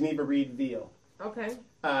Bland, which is Geneva Reed Veal. Okay.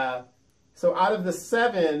 So out of the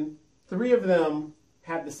 7, 3 of them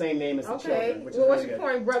have the same name as the children, which is what's really your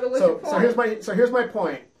good. point, brother? What's your point? So here's my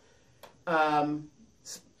point.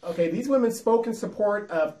 These women spoke in support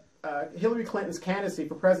of Hillary Clinton's candidacy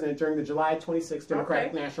for president during the July 26th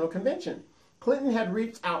Democratic National Convention. Clinton had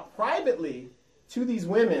reached out privately to these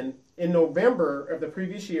women in November of the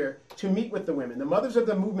previous year to meet with the women. The Mothers of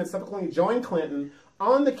the Movement subsequently joined Clinton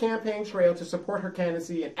on the campaign trail to support her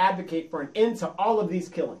candidacy and advocate for an end to all of these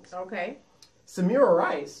killings. Okay. Samira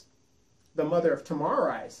Rice, the mother of Tamar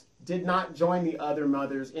Rice, did not join the other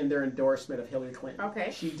mothers in their endorsement of Hillary Clinton.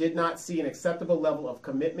 Okay. She did not see an acceptable level of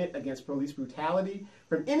commitment against police brutality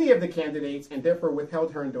from any of the candidates and therefore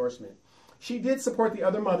withheld her endorsement. She did support the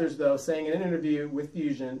other mothers, though, saying in an interview with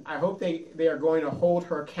Fusion, I hope they are going to hold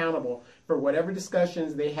her accountable for whatever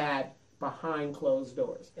discussions they had behind closed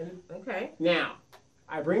doors. Okay. Now,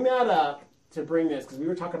 I bring that up to bring this, because we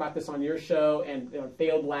were talking about this on your show and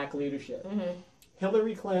failed black leadership. Mm-hmm.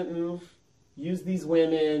 Hillary Clinton used these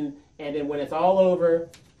women, and then when it's all over,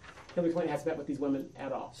 Hillary Clinton hasn't met with these women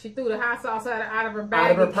at all. She threw the hot sauce out of her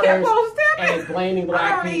bag, out of her purse, and blaming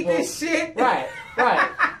black people. I don't eat this shit. Right.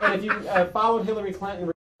 And if you followed Hillary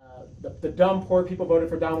Clinton, the dumb poor people voted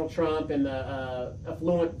for Donald Trump, and the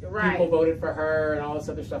affluent people voted for her, and all this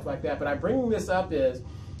other stuff like that. But I bring this up is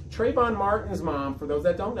Trayvon Martin's mom, for those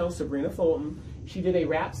that don't know, Sabrina Fulton, she did a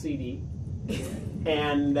rap CD,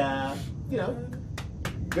 and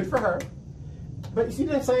good for her. But you see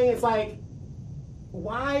what I'm saying? It's like,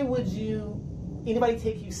 why would anybody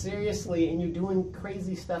take you seriously, and you're doing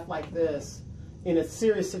crazy stuff like this in a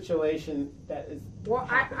serious situation that is... Well,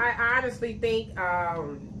 I honestly think, I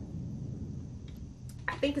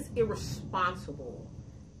think it's irresponsible.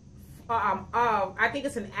 I think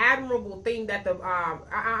it's an admirable thing that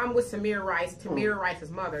I'm with Tamir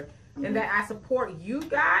Rice's mother, and that I support you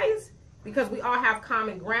guys because we all have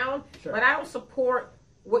common ground, but I don't support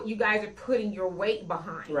what you guys are putting your weight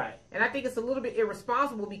behind. Right. And I think it's a little bit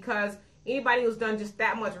irresponsible because anybody who's done just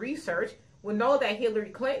that much research will know that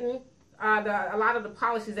Hillary Clinton, a lot of the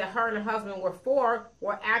policies that her and her husband were for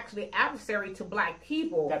were actually adversary to black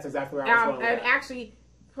people. That's exactly where I was going with and that. actually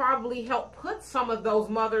probably helped put some of those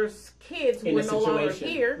mothers' kids who are no longer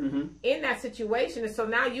here in that situation. And so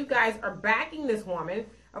now you guys are backing this woman.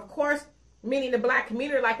 Of course, meaning the black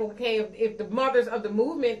community are like, okay, if the mothers of the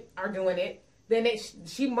movement are doing it, then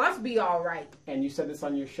she must be all right. And you said this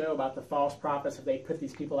on your show about the false prophets, if they put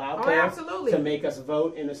these people out there absolutely. To make us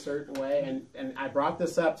vote in a certain way. And I brought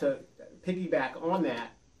this up to piggyback on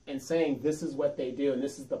that and saying this is what they do and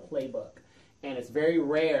this is the playbook. And it's very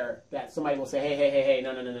rare that somebody will say, hey,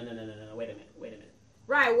 no, wait a minute.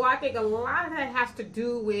 Right, well, I think a lot of that has to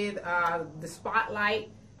do with the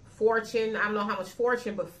spotlight, fortune, I don't know how much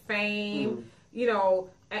fortune, but fame, you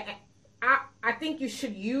know, I think you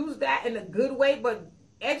should use that in a good way, but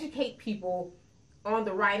educate people on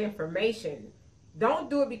the right information. Don't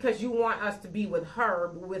do it because you want us to be with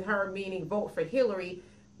her meaning vote for Hillary,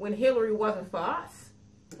 when Hillary wasn't for us.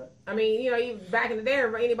 Okay. I mean, you know, even back in the day,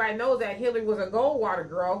 anybody knows that Hillary was a Goldwater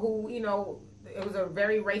girl who, you know, it was a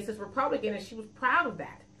very racist Republican, and she was proud of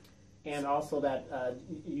that. And also that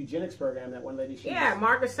eugenics program that one lady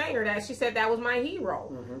Margaret Sanger, that she said that was my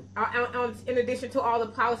hero. In addition to all the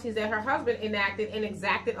policies that her husband enacted and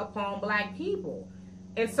exacted upon black people.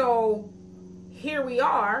 And so here we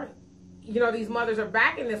are, you know, these mothers are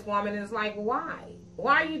backing this woman, and it's like, why?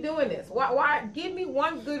 Why are you doing this? Why? Give me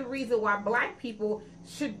one good reason why black people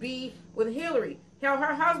should be with Hillary. Hell,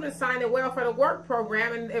 her husband signed a welfare to work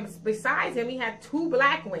program, and besides him, he had 2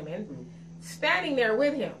 black women standing there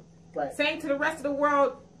with him. Right. Saying to the rest of the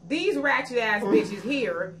world, these ratchet ass bitches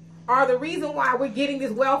here are the reason why we're getting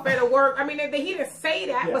this welfare to work. I mean, he didn't say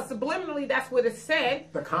that, but subliminally that's what it said.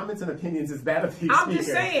 The comments and opinions is that of these I'm just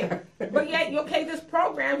saying. But yet, okay, this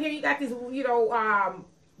program here, you got this, you know,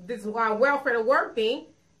 this welfare to work thing.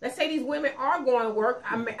 Let's say these women are going to work.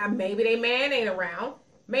 Maybe their man ain't around.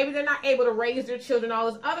 Maybe they're not able to raise their children, all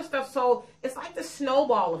this other stuff. So it's like the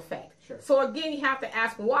snowball effect. Sure. So again, you have to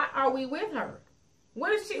ask, why are we with her?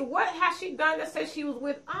 What has she done that says she was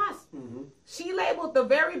with us? She labeled the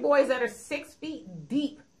very boys that are 6 feet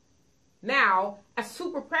deep now as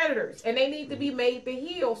super predators, and they need to be made to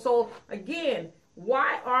heal. So again,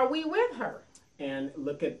 why are we with her? And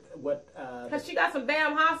look at what... Because she got some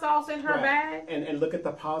damn hot sauce in her bag. And look at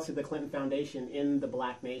the policy of the Clinton Foundation in the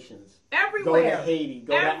black nations. Everywhere. Go to Haiti,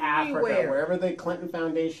 go to Africa, wherever the Clinton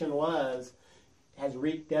Foundation was, has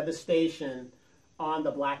wreaked devastation on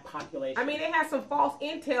the black population. I mean, they had some false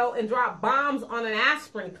intel and dropped bombs on an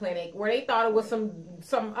aspirin clinic where they thought it was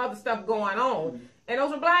some other stuff going on. And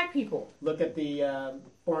those are black people. Look at the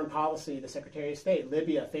foreign policy, the Secretary of State.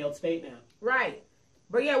 Libya, failed state now. Right.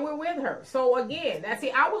 But yeah, we're with her. So again,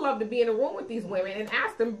 I would love to be in a room with these women and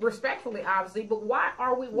ask them respectfully, obviously, but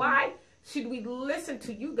why should we listen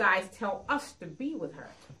to you guys tell us to be with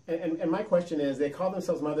her? And my question is, they call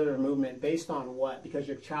themselves Mother of the Movement based on what? Because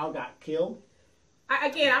your child got killed? I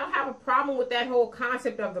don't have a problem with that whole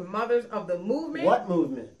concept of the mothers of the movement. What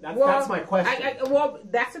movement? That's my question. Well,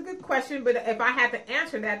 that's a good question, but if I had to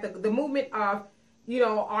answer that, the movement of, you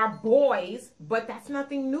know, our boys, but that's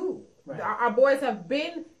nothing new. Right. Our boys have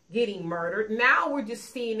been getting murdered. Now we're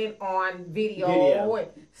just seeing it on video. And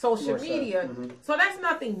social media. So that's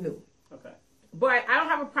nothing new. Okay. But I don't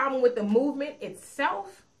have a problem with the movement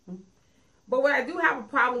itself. But what I do have a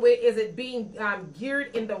problem with is it being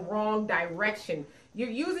geared in the wrong direction. You're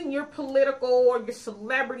using your political or your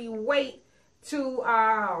celebrity weight to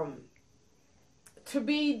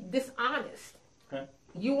be dishonest. Okay.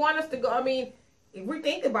 You want us to go, I mean, if we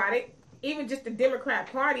think about it, even just the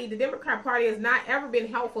Democrat Party has not ever been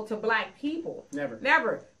helpful to black people.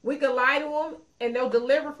 Never. We can lie to them and they'll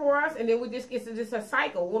deliver for us, and then it's just a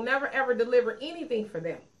cycle. We'll never ever deliver anything for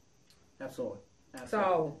them. Absolutely.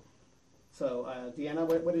 So, Deanna,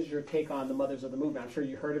 what is your take on the Mothers of the Movement? I'm sure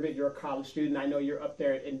you heard of it. You're a college student. I know you're up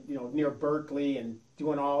there in, you know, near Berkeley and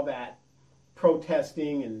doing all that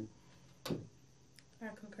protesting and. I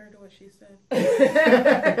concur to what she said.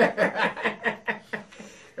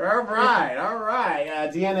 All right.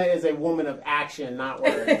 Deanna is a woman of action, not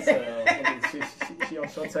words. So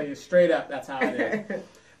she'll tell you straight up that's how it is.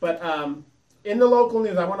 But in the local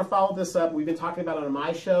news, I want to follow this up. We've been talking about it on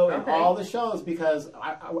my show and all the shows because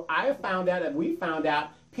I have found out, and we found out,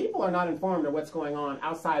 people are not informed of what's going on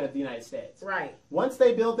outside of the United States. Right. Once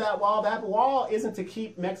they build that wall isn't to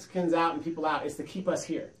keep Mexicans out and people out. It's to keep us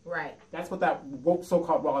here. Right. That's what that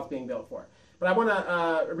so-called wall is being built for. But I want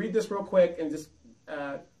to read this real quick and just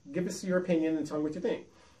give us your opinion and tell me what you think.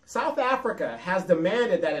 South Africa has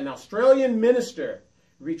demanded that an Australian minister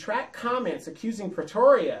retract comments accusing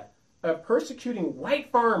Pretoria of persecuting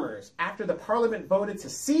white farmers after the parliament voted to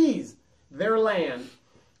seize their land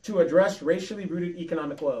to address racially rooted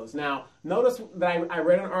economic woes. Now, notice that I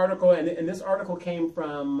read an article, and this article came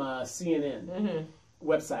from CNN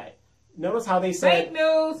website. Notice how they say fake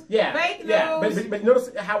news. Yeah, fake news. Yeah, but notice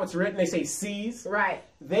how it's written. They say seize. Right.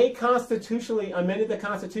 They constitutionally amended the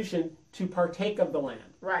Constitution to partake of the land.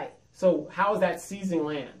 Right. So how is that seizing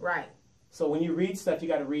land? Right. So when you read stuff, you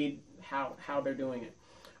got to read how they're doing it.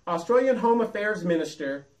 Australian Home Affairs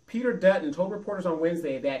Minister Peter Dutton told reporters on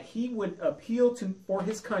Wednesday that he would appeal for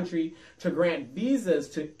his country to grant visas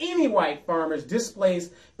to any white farmers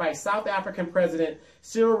displaced by South African President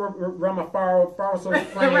Cyril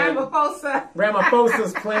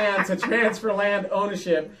Ramaphosa's plan to transfer land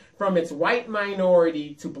ownership from its white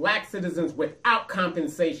minority to black citizens without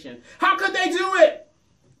compensation. How could they do it?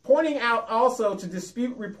 Pointing out also to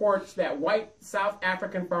dispute reports that white South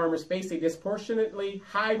African farmers face a disproportionately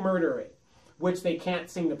high murder rate, which they can't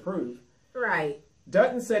seem to prove. Right.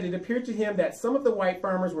 Dutton said it appeared to him that some of the white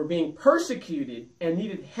farmers were being persecuted and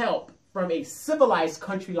needed help from a civilized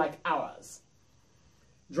country like ours.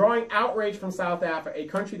 Drawing outrage from South Africa, a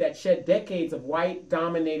country that shed decades of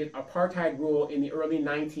white-dominated apartheid rule in the early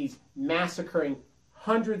 90s, massacring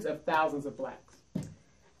hundreds of thousands of blacks.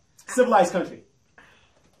 Civilized country.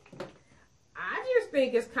 I just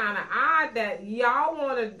think it's kind of odd that y'all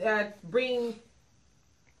want to bring...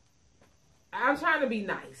 I'm trying to be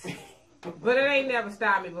nice, but it ain't never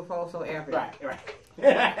stopped me before, so ever.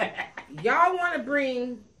 Right. Y'all want to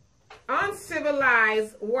bring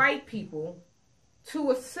uncivilized white people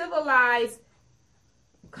to a civilized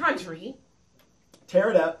country. Tear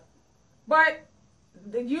it up. But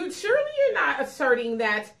surely you're not asserting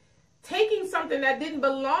that taking something that didn't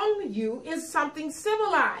belong to you is something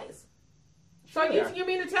civilized. So you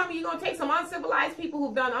mean to tell me you're going to take some uncivilized people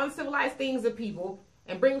who've done uncivilized things to people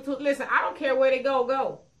and bring them to, listen, I don't care where they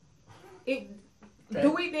go. Is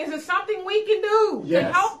there something we can do to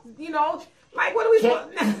help, like what do we do?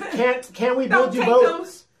 Can we build you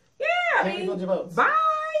boats? Yeah, Can we build you boats? Bye.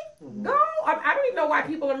 Go. I don't even know why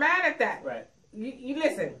people are mad at that. Right. You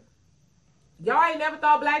listen. Y'all ain't never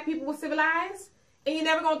thought black people were civilized, and you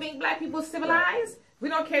never gonna think black people are civilized. Right. We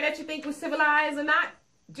don't care that you think we're civilized or not.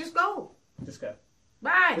 Just go. Just go.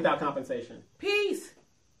 Bye. Without compensation. Peace.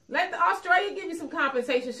 Let Australia give you some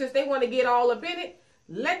compensation since they want to get all up in it.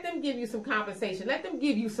 Let them give you some compensation. Let them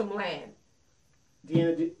give you some land.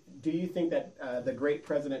 Deanna, do you think that the great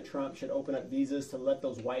President Trump should open up visas to let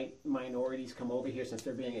those white minorities come over here since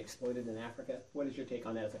they're being exploited in Africa? What is your take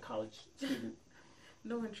on that as a college student?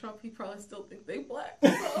 Knowing Trump, he probably still think they black.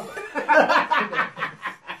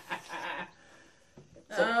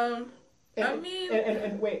 So.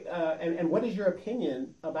 And what is your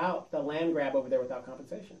opinion about the land grab over there without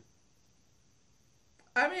compensation?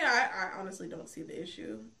 I mean, I honestly don't see the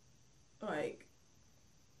issue. Like,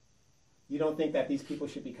 you don't think that these people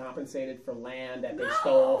should be compensated for land that they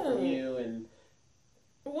stole from you? And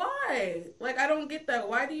why? Like, I don't get that.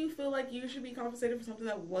 Why do you feel like you should be compensated for something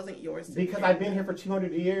that wasn't yours? Because I've been here for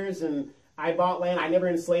 200 years and I bought land. I never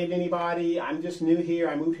enslaved anybody. I'm just new here.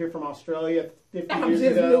 I moved here from Australia 50 years ago. I'm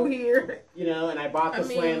just new here. And I bought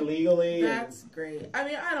this land legally. That's great. I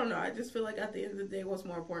mean, I don't know. I just feel like at the end of the day, what's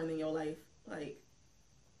more important than your life? Like,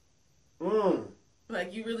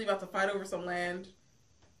 you really about to fight over some land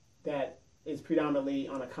that is predominantly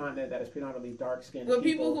on a continent that is predominantly dark-skinned with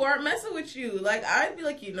people who aren't messing with you. Like, I'd be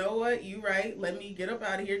like, you know what? You right. Let me get up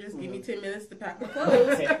out of here. Just give me 10 minutes to pack my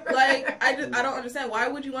clothes. Like, I don't understand. Why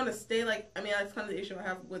would you want to stay? Like, I mean, that's kind of the issue I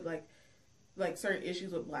have with like certain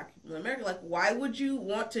issues with black people in America. Like, why would you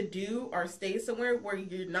want to do or stay somewhere where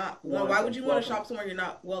you're not? Why would you want to shop somewhere you're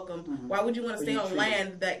not welcome? Why would you want to stay on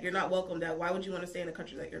land that you're not welcomed at? Why would you want to stay in a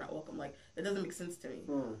country that you're not welcome? Like, it doesn't make sense to me.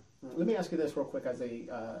 Let me ask you this real quick as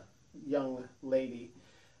a young lady.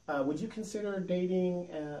 Would you consider dating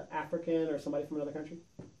African or somebody from another country?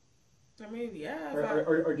 I mean, yeah.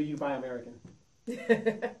 Or do you buy American?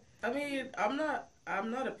 I mean,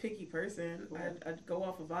 I'm not a picky person. I'd go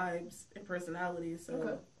off of vibes and personality. So,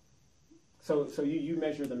 okay. So you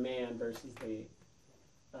measure the man versus the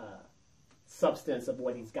substance of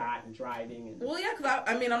what he's got and driving. And well, yeah, because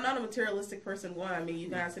I mean, I'm not a materialistic person. One, I mean, you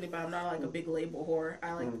can ask anybody. I'm not like a big label whore.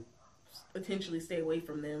 I potentially stay away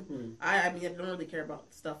from them. I mean, I don't really care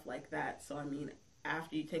about stuff like that. So, I mean,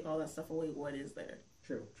 after you take all that stuff away, what is there?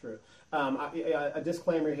 True. A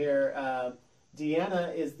disclaimer here.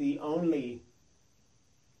 Deanna is the only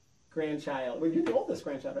grandchild. Well, you're the oldest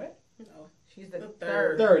grandchild, right? No. She's the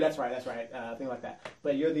third. Third, that's right. Thing like that.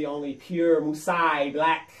 But you're the only pure Musai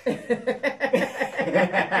black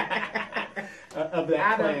of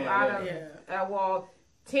that clan. Well,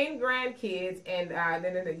 10 grandkids, and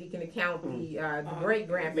then you can account the great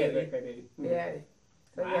grandbaby. Baby. Yeah.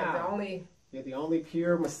 So Wow. yeah, You're the only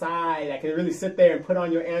pure Messiah that can really sit there and put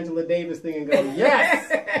on your Angela Davis thing and go,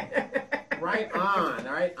 yes! Right on,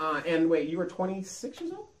 right on. And wait, you were 26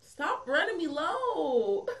 years old? Stop running me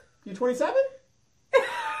low. You 27?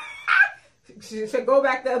 She should go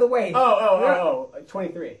back the other way. Oh,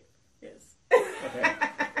 23. Yes. Okay.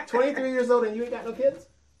 23 years old and you ain't got no kids?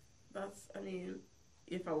 I mean,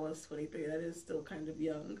 if I was 23, that is still kind of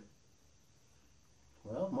young.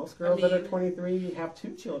 Well, most girls that are 23 have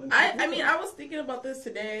 2 children. I mean, I was thinking about this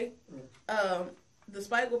today.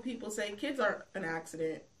 Despite what people say, kids aren't an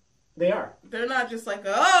accident. They are. They're not just like,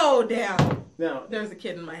 oh, damn. No. There's a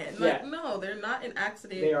kid in my head. Yeah. Like, no, they're not an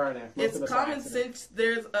accident. They are an accident. It's common sense.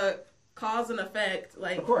 There's a cause and effect.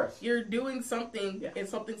 Like, of course. You're doing something and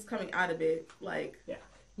something's coming out of it. Like,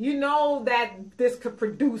 you know that this could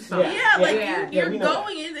produce something. You're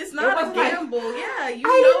going in. It's not a gamble. You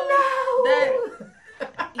know that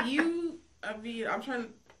you. I mean, I'm trying to.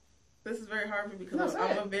 This is very hard for me because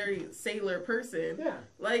I'm a very sailor person. Yeah.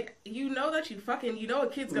 Like, you know that you know a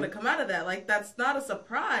kid's going to come out of that. Like, that's not a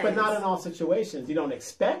surprise. But not in all situations. You don't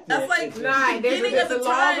expect that's it. Like the beginning of the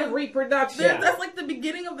time. Of reproduction. That's like the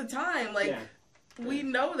beginning of the time. Like, we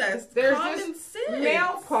know that's there's common sense.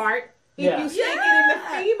 Male part. If you stick it in the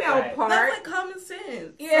female part. That's like common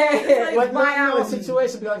sense. Yeah. But not in a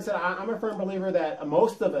situation, like I said, I'm a firm believer that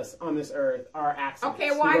most of us on this earth are accidents.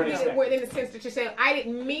 Okay, well, I did it in the sense that you're saying, I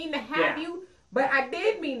didn't mean to have you, but I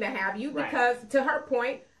did mean to have you because, to her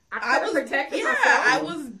point, I could have protected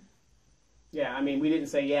myself. Yeah, I mean, we didn't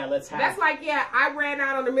say, let's have. That's like, I ran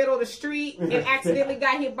out on the middle of the street and accidentally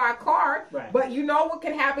got hit by a car. Right. But you know what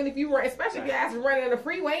could happen if you were, especially if your ass was running on the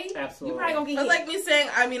freeway. Absolutely. You probably gonna get hit. That's like me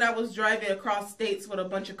saying, I was driving across states with a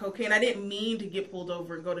bunch of cocaine. I didn't mean to get pulled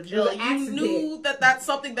over and go to jail. You knew that that's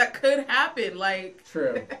something that could happen. Like,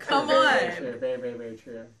 true. Come on. Very true. Very, very, very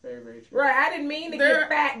true. Very, very true. Right. I didn't mean to get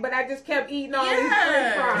fat, but I just kept eating all these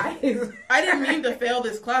French fries. I didn't mean to fail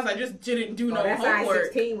this class. I just didn't do no homework. That size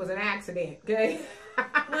 16 was an accident. Okay.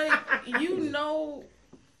 Like, you know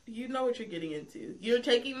what you're getting into. You're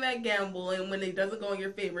taking that gamble, and when it doesn't go in your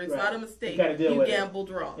favor, it's not a mistake. You gambled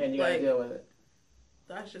wrong. And you gotta deal with it.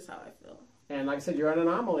 That's just how I feel. And like I said, you're an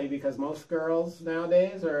anomaly because most girls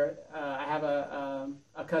nowadays are. I have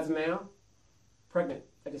a cousin now, pregnant.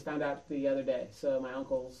 I just found out the other day. So my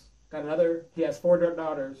uncle's got another. He has 4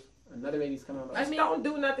 daughters. Another baby's coming on. I mean, don't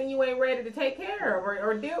do nothing you ain't ready to take care of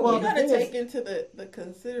or deal with. Well, you gotta take into the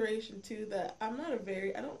consideration too that I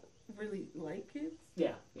don't really like kids.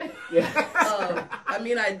 Yeah. I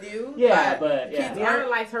mean, I do. Yeah, but kids aren't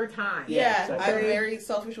like her time. Yeah, I'm very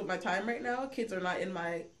selfish with my time right now. Kids are not in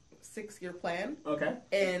my 6-year plan. Okay.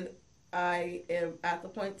 And I am at the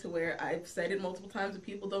point to where I've said it multiple times and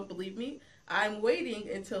people don't believe me. I'm waiting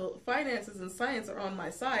until finances and science are on my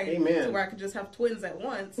side to where I can just have twins at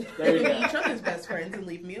once and be each other's best friends and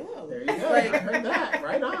leave me alone. There you go. I heard that.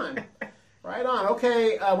 Right on. Right on.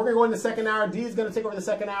 Okay, we're going to go into the second hour. Dee's going to take over the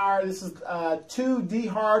second hour. This is 2 the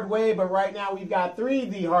hard way, but right now we've got 3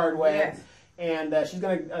 the hard way. Yes. And she's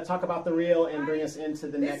going to talk about the real and bring us into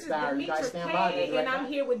the next hour. You guys stand by. And I'm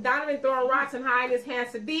here with Donovan throwing rocks and hiding his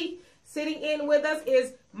hands to D. Sitting in with us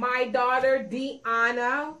is my daughter,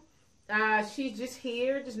 Deanna. She's just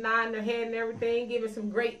here, just nodding her head and everything, giving some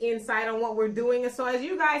great insight on what we're doing. And so as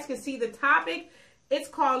you guys can see, the topic, it's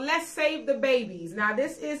called Let's Save the Babies. Now,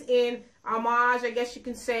 this is in homage, I guess you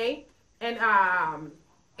can say, and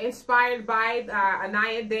inspired by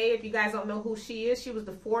AniyaDay. If you guys don't know who she is, she was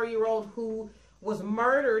the 4-year-old who was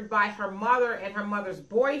murdered by her mother and her mother's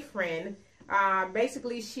boyfriend.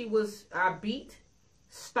 Basically, she was beat,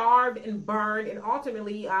 starved, and burned, and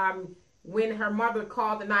ultimately, when her mother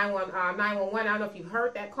called the 911, I don't know if you've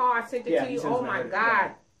heard that call. I sent it to you. Oh, my God.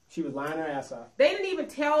 Yeah. She was lying her ass off. They didn't even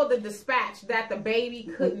tell the dispatch that the baby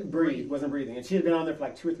couldn't breathe. Wasn't breathing. And she had been on there for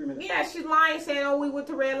like 2 or 3 minutes. Yeah, she's lying, saying, oh, we went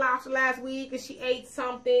to Red Lobster last week and she ate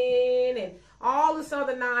something and all this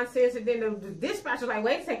other nonsense. And then the dispatch was like,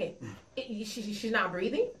 wait a second. She's not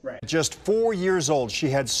breathing? Right. Just 4 years old, she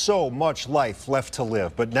had so much life left to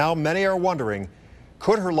live. But now many are wondering,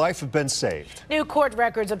 could her life have been saved? New court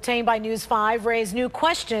records obtained by News 5 raise new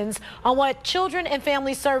questions on what Children and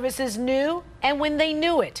Family Services knew and when they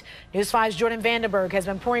knew it. News 5's Jordan Vandenberg has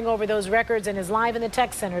been poring over those records and is live in the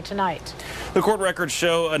tech center tonight. The court records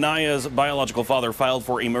show Aniya's biological father filed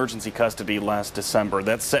for emergency custody last December.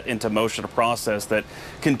 That set into motion a process that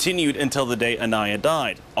continued until the day Aniya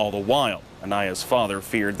died. All the while, Aniya's father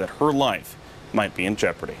feared that her life might be in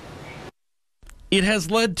jeopardy. It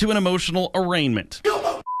has led to an emotional arraignment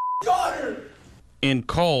and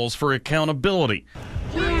calls for accountability.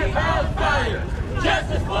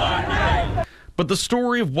 But But the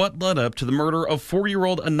story of what led up to the murder of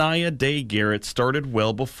 4-year-old AniyaDay Garrett started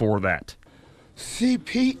well before that.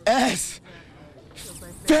 CPS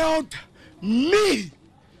failed me.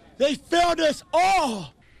 They failed us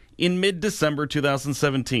all. In mid-December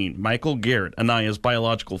 2017, Michael Garrett, Aniya's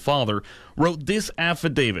biological father, wrote this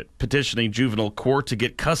affidavit petitioning juvenile court to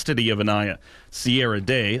get custody of Aniya. Sierra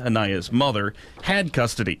Day, Aniya's mother, had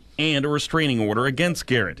custody and a restraining order against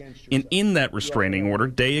Garrett. And in that restraining order,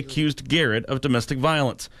 Day accused Garrett of domestic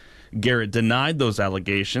violence. Garrett denied those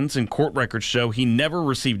allegations, and court records show he never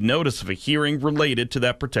received notice of a hearing related to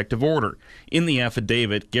that protective order. In the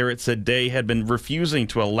affidavit, Garrett said Day had been refusing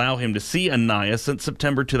to allow him to see Aniya since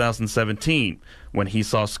September 2017, when he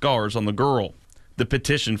saw scars on the girl. The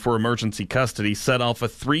petition for emergency custody set off a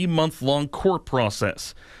 3-month-long court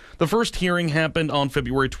process. The first hearing happened on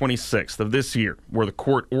February 26th of this year, where the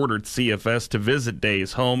court ordered CFS to visit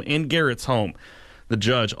Day's home and Garrett's home. The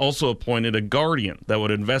judge also appointed a guardian that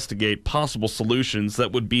would investigate possible solutions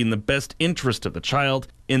that would be in the best interest of the child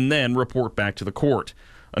and then report back to the court.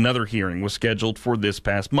 Another hearing was scheduled for this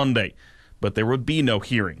past Monday, but there would be no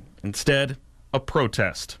hearing. Instead, a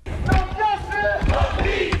protest.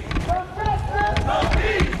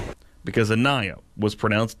 Because Aniya was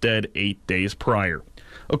pronounced dead 8 days prior.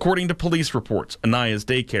 According to police reports, Aniya's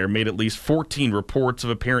daycare made at least 14 reports of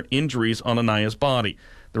apparent injuries on Aniya's body.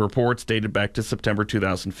 The reports dated back to September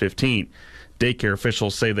 2015. Daycare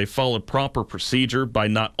officials say they followed proper procedure by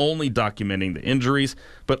not only documenting the injuries,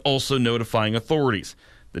 but also notifying authorities.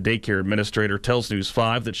 The daycare administrator tells News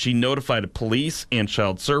 5 that she notified police and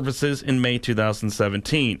child services in May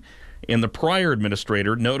 2017, and the prior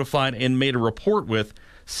administrator notified and made a report with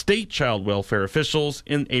state child welfare officials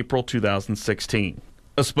in April 2016.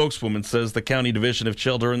 A spokeswoman says the County Division of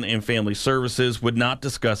Children and Family Services would not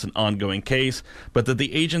discuss an ongoing case, but that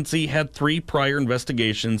the agency had 3 prior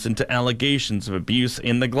investigations into allegations of abuse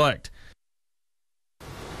and neglect.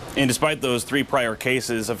 And despite those 3 prior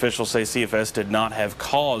cases, officials say CFS did not have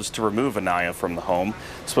cause to remove Aniya from the home.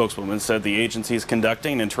 Spokeswoman said the agency is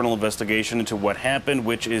conducting an internal investigation into what happened,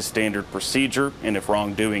 which is standard procedure, and if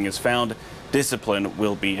wrongdoing is found, discipline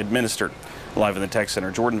will be administered. Live in the Tech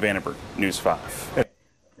Center, Jordan Vandenberg, News 5.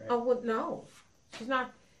 Oh, well, no. She's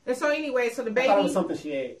not. And so anyway, so the baby. I thought it was something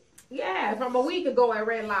she ate. Yeah, from a week ago at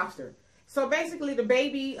Red Lobster. So basically the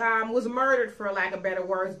baby was murdered, for lack of better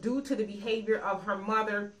words, due to the behavior of her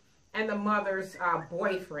mother and the mother's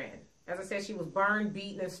boyfriend. As I said, she was burned,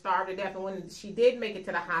 beaten, and starved to death. And when she did make it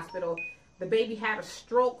to the hospital, the baby had a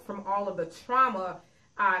stroke from all of the trauma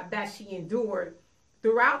that she endured.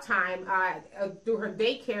 Throughout time, through her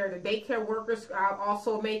daycare, the daycare workers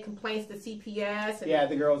also made complaints to CPS. And yeah,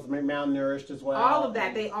 the girls were malnourished as well. All of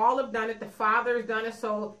that. They all have done it. The father's done it.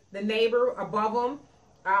 So the neighbor above them,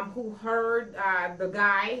 who heard the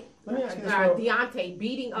guy, Deontay,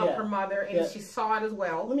 beating up her mother, and she saw it as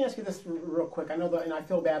well. Let me ask you this real quick. I know that, and I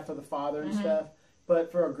feel bad for the father and stuff,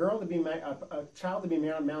 but for a girl to be, a child to be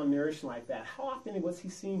malnourished like that, how often was he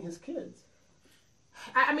seeing his kids?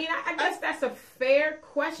 I mean, I guess that's a fair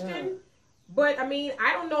question, but I mean,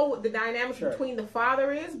 I don't know what the dynamics between the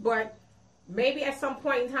father is, but maybe at some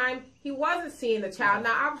point in time, he wasn't seeing the child.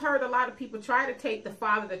 Now, I've heard a lot of people try to take the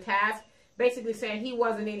father to task, basically saying he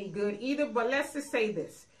wasn't any good either, but let's just say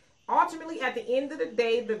this. Ultimately, at the end of the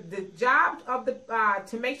day, the job of the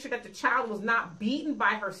to make sure that the child was not beaten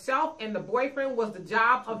by herself and the boyfriend was the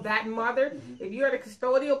job of that mother. If you're the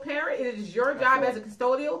custodial parent, it is your job as a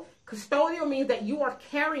custodial. Custodial means that you are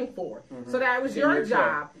caring for. So that was your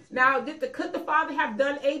job. Now, could the father have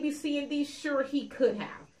done A, B, C, and D? Sure, he could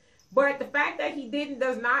have. But the fact that he didn't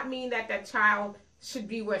does not mean that that child should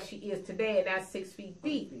be where she is today, and that's 6 feet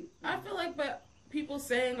deep. I feel like, but people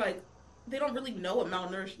saying, like, they don't really know what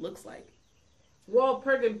malnourished looks like. Well,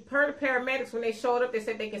 per the paramedics, when they showed up, they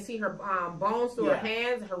said they can see her bones through her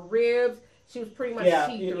hands, her ribs. She was pretty much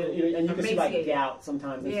see-through. And you can see like gout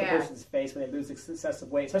sometimes in the person's face when they lose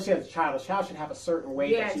excessive weight, especially as a child. A child should have a certain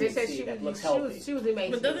weight that you can see that looks healthy. She was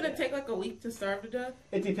emaciated. But doesn't it take like a week to starve to death?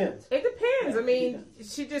 It depends. It depends. I mean,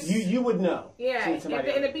 she just you would know. Yeah, and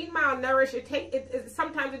to be malnourished,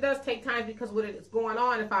 sometimes it does take time because what is going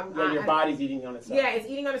on. Your body's eating on itself. Yeah, it's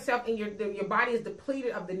eating on itself, and your body is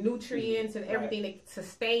depleted of the nutrients and everything that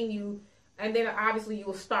sustain you. And then obviously you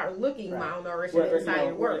will start looking malnourished and inside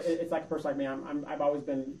your worse. It's like a person like me. I've always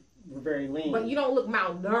been very lean. But you don't look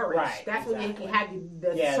malnourished. Right, that's when you can have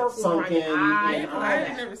the circles around your eyes.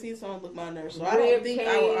 I've never seen someone look malnourished, so I don't think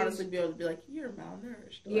I would honestly be able to be like, you're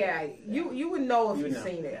malnourished. Yeah, you would know if you've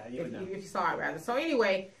seen it, if you saw it rather. So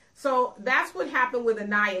anyway, so that's what happened with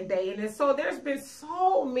AniyaDay. And so there's been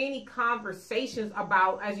so many conversations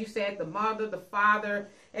about, as you said, the mother, the father,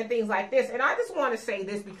 and things like this. And I just want to say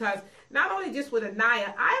this because not only just with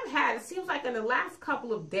Aniyah, I've had, it seems like in the last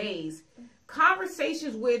couple of days,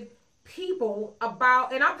 conversations with people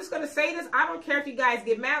about, and I'm just going to say this, I don't care if you guys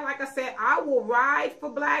get mad. Like I said, I will ride for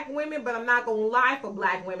black women, but I'm not going to lie for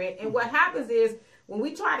black women. And what happens is when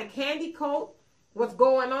we try to candy coat what's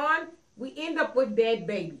going on, we end up with dead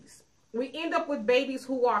babies. We end up with babies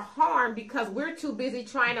who are harmed because we're too busy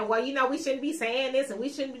trying to, well, you know, we shouldn't be saying this and we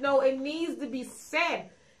shouldn't, no, it needs to be said.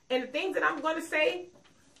 And the things that I'm going to say,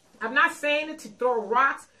 I'm not saying it to throw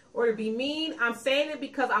rocks or to be mean. I'm saying it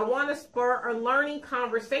because I want to spur a learning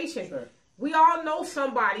conversation. Sure. We all know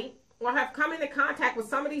somebody or have come into contact with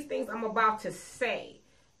some of these things I'm about to say.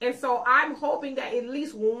 And so I'm hoping that at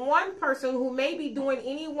least one person who may be doing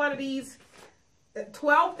any one of these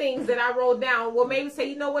 12 things that I wrote down will maybe say,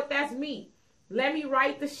 you know what, that's me. Let me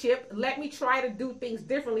right the ship. Let me try to do things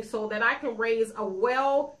differently so that I can raise a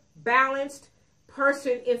well-balanced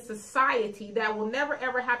person in society that will never,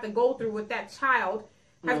 ever have to go through what that child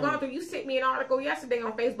has gone through. You sent me an article yesterday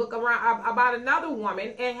on Facebook about another woman,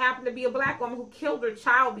 and it happened to be a black woman who killed her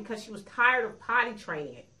child because she was tired of potty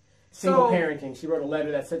training it. Single parenting. She wrote a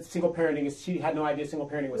letter that said single parenting is, she had no idea single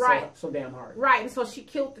parenting was so damn hard. Right, and so she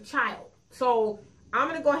killed the child. So I'm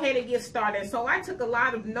going to go ahead and get started. So I took a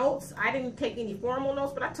lot of notes. I didn't take any formal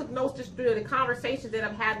notes, but I took notes just through the conversations that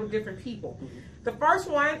I've had with different people. The first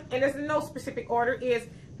one, and there's in no specific order, is,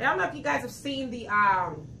 I don't know if you guys have seen the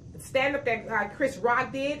stand-up that Chris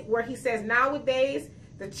Rock did, where he says nowadays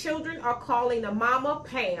the children are calling the mama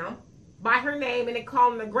Pam by her name, and they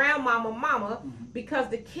calling the grandmama mama because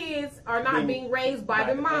the kids are not being raised by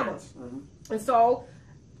the mamas. And so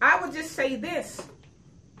I would just say this.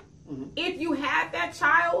 If you had that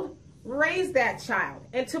child, raise that child.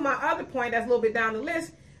 And to my other point, that's a little bit down the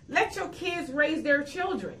list, let your kids raise their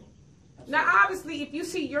children. Now, obviously, if you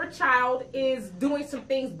see your child is doing some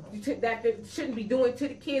things that they shouldn't be doing to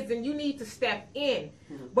the kids, then you need to step in.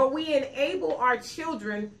 But we enable our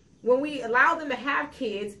children when we allow them to have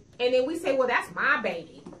kids, and then we say, well, that's my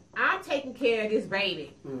baby. I'm taking care of this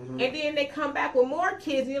baby. And then they come back with more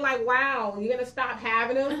kids, and you're like, wow, you're going to stop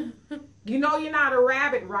having them? You know you're not a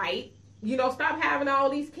rabbit, right? You know, stop having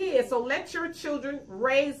all these kids. So let your children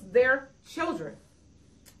raise their children.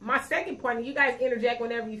 My second point, and you guys interject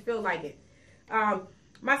whenever you feel like it.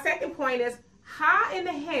 My second point is, how in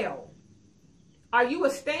the hell are you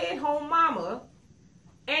a stay-at-home mama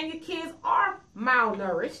and your kids are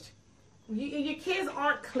malnourished? Your kids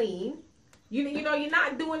aren't clean. You know, you're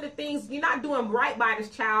not doing the things, you're not doing right by this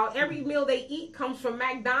child. Every meal they eat comes from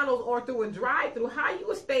McDonald's or through a drive-thru. How are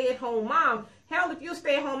you a stay-at-home mom? Hell, if you're a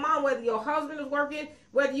stay-at-home mom, whether your husband is working,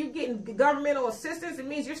 whether you're getting governmental assistance, it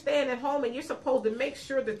means you're staying at home and you're supposed to make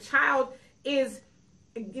sure the child is,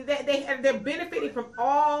 that they're benefiting from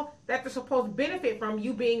all that they're supposed to benefit from,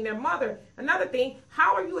 you being their mother. Another thing,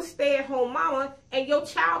 how are you a stay-at-home mama and your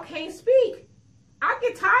child can't speak? I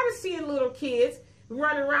get tired of seeing little kids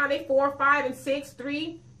running around, they 4, 5, and 6,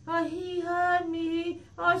 3. Oh, he hurt me.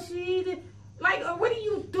 Oh, she did. Like, what are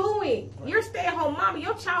you doing? You're a stay-at-home mama.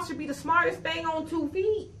 Your child should be the smartest thing on 2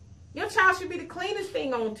 feet. Your child should be the cleanest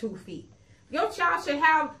thing on 2 feet. Your child should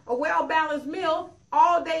have a well-balanced meal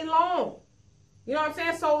all day long. You know what I'm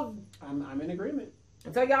saying? So I'm in agreement.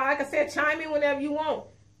 So y'all, like I said, chime in whenever you want.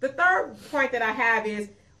 The third point that I have is,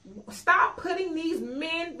 stop putting these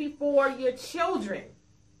men before your children.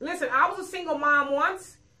 Listen, I was a single mom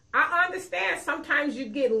once. I understand sometimes you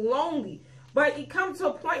get lonely. But it comes to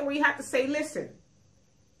a point where you have to say, listen,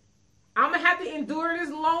 I'm going to have to endure this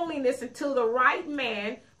loneliness until the right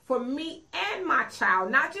man for me and my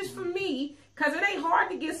child. Not just for me, because it ain't hard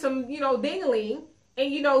to get some, you know, ding-a-ling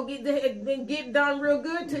and, you know, get done real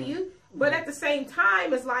good to you. But at the same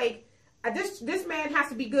time, it's like, this man has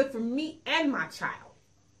to be good for me and my child.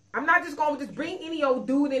 I'm not just going to just bring any old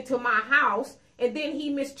dude into my house and then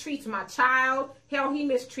he mistreats my child. Hell, he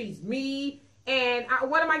mistreats me. And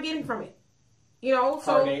what am I getting from it? You know,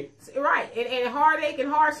 so, heartache. Right. And heartache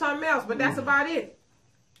and something else. But that's about it.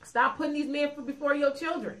 Stop putting these men before your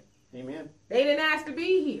children. Amen. They didn't ask to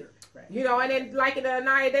be here. Right. You know, and then like in the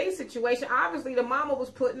AniyaDay situation, obviously the mama was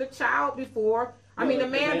putting the child before, the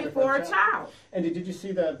man before a child. And did you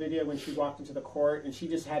see the video when she walked into the court and she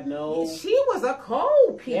just had no... She was a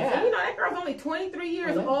cold piece. Yeah. You know, that girl's only 23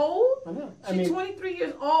 years old. I know. She's 23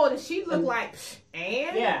 years old and she looked like,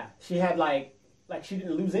 and? Yeah. She had like she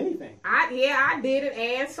didn't lose anything. I did it,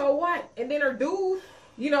 and so what? And then her dude,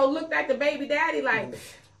 you know, looked at the baby daddy like...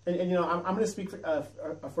 And you know, I'm going to speak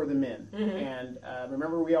for the men. And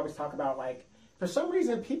remember, we always talk about, like, for some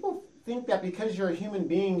reason, people think that because you're a human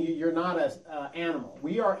being, you're not an animal.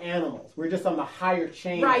 We are animals. We're just on the higher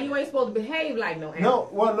chain. Right, you ain't supposed to behave like no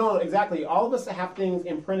animal. No, exactly. All of us have things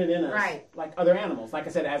imprinted in us, right, like other animals. Like I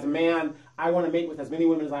said, as a man, I want to mate with as many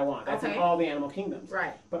women as I want. That's in all the animal kingdoms.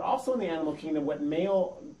 Right. But also in the animal kingdom, what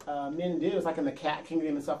male men do is like in the cat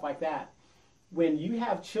kingdom and stuff like that. When you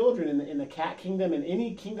have children in the cat kingdom and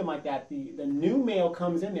any kingdom like that, the new male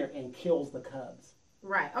comes in there and kills the cubs.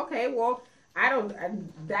 Right. Okay. Well,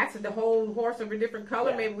 that's the whole horse of a different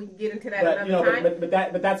color. Yeah. Maybe we can get into that another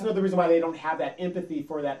time. But that's another reason why they don't have that empathy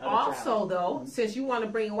for that other also, child. though, since you want to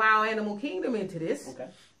bring Wild Animal Kingdom into this,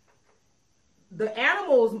 the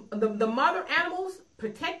animals, the mother animals,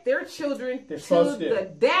 protect their children to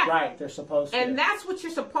the death. Right, they're supposed to. And that's what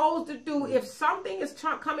you're supposed to do. If something is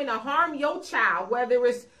coming to harm your child, whether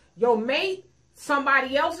it's your mate,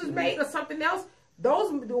 somebody else's mate, or something else,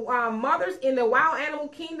 those mothers in the Wild Animal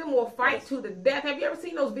Kingdom will fight to the death. Have you ever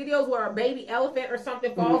seen those videos where a baby elephant or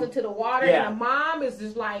something falls into the water and the mom is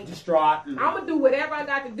just like distraught? I'm gonna do whatever I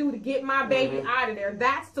got to do to get my baby out of there.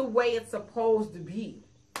 That's the way it's supposed to be.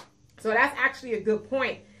 So that's actually a good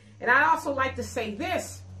point. And I'd also like to say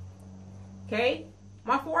this. Okay,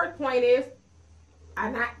 my fourth point is,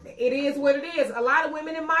 it is what it is. A lot of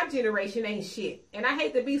women in my generation ain't shit, and I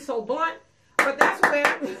hate to be so blunt. But that's where...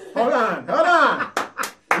 Hold on.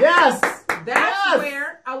 Yes! That's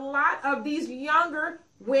where a lot of these younger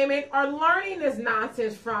women are learning this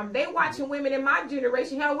nonsense from. They watching women in my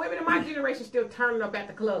generation. Hell, women in my generation still turning up at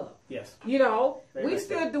the club. Yes. You know, we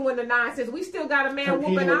still doing the nonsense. We still got a man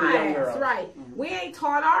whooping our ass. Right. We ain't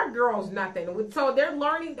taught our girls nothing. So they're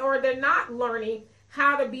learning, or they're not learning,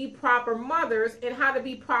 how to be proper mothers and how to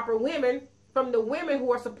be proper women from the women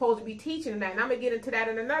who are supposed to be teaching that. And I'm going to get into that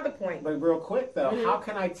in another point. But real quick, though, how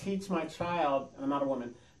can I teach my child, and I'm not a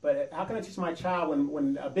woman, but how can I teach my child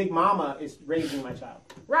when a big mama is raising my child?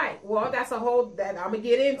 Right. Well, that's a whole, I'm going to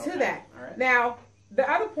get into that. All right. Now, the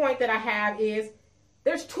other point that I have is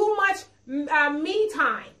there's too much me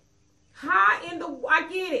time. I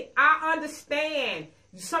get it. I understand.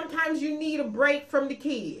 Sometimes you need a break from the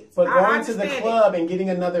kids. But going to the club and getting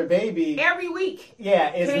another baby every week.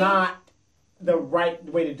 Yeah, is not the right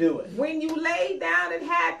way to do it. When you laid down and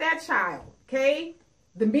had that child, okay,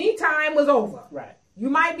 the me time was over. Right.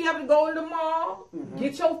 You might be able to go to the mall,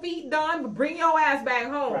 get your feet done, but bring your ass back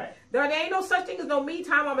home. Right. There ain't no such thing as no me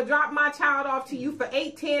time. I'm going to drop my child off to you for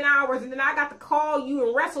 8-10 hours, and then I got to call you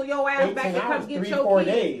and wrestle your ass back and come get your 3-4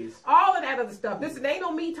 kids. days. All of that other stuff. Listen, there ain't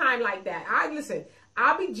no me time like that.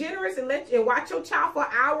 I'll be generous and watch your child for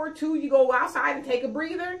an hour or two. You go outside and take a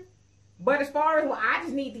breather. But as far as, I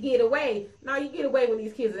just need to get away. No, you get away when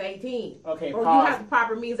these kids are 18. Okay, or pause. you have the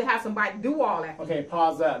proper means to have somebody do all that. Okay,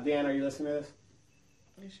 pause up. Dan, are you listening to this?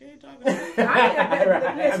 She ain't talking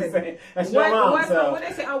about Listen, that's your mom, when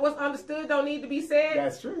they say, what's understood don't need to be said.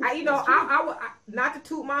 That's true. I not to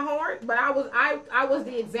toot my horn, but I was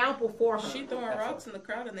the example for her. She throwing rocks in the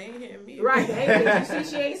crowd and they ain't hitting me. Right. You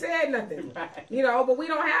see, she ain't said nothing. Right. You know, but we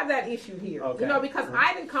don't have that issue here. Okay. You know, because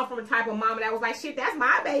I didn't come from a type of mama that was like, shit, that's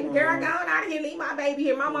my baby. Girl, go on out of here, leave my baby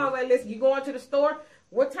here. My mom was like, listen, you going to the store?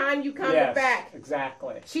 What time you coming back?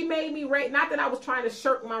 Exactly. She made me not that I was trying to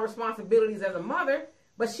shirk my responsibilities as a mother,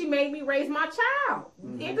 but she made me raise my child.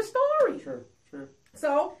 In the story. True.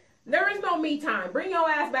 So there is no me time. Bring your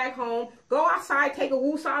ass back home. Go outside, take a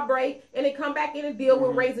woosah break, and then come back in and deal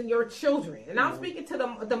with raising your children. And I'm speaking to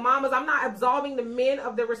the mamas. I'm not absolving the men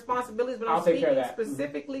of their responsibilities, but I'm speaking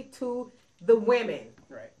specifically to the women.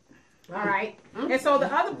 Right. All right. And so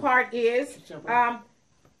the other part is, a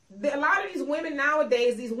lot of these women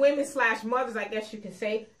nowadays, these women / mothers, I guess you can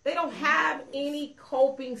say, they don't have any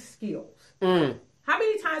coping skills. How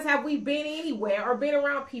many times have we been anywhere or been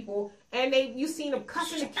around people and you seen them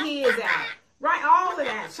cussing the kids out? Right, all of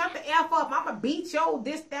that. Shut the F up. I'm going to beat yo,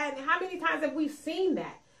 this, that. And how many times have we seen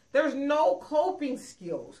that? There's no coping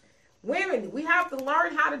skills. Women, we have to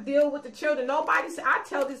learn how to deal with the children.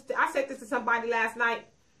 I said this to somebody last night.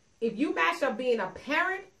 If you match up being a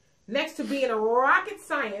parent next to being a rocket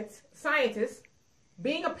scientist,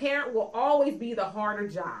 being a parent will always be the harder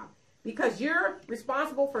job. Because you're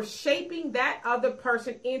responsible for shaping that other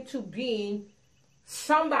person into being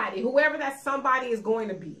somebody, whoever that somebody is going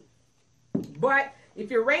to be. But if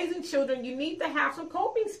you're raising children, you need to have some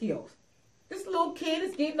coping skills. This little kid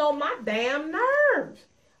is getting on my damn nerves.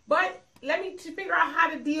 But let me figure out how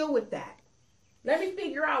to deal with that. Let me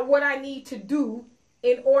figure out what I need to do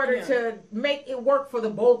in order to make it work for the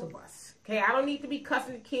both of us. Okay, I don't need to be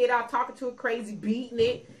cussing the kid out, talking to it crazy, beating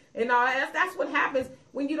it. And all that. That's what happens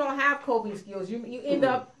when you don't have coping skills. You end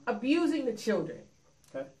up abusing the children.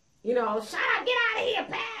 Okay. You know, shut up, get out of here,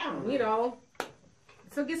 pal. You know.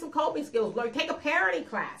 get some coping skills. Learn, take a parenting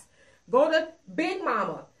class. Go to Big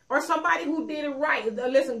Mama or somebody who did it right.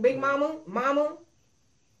 Listen, Big Mama,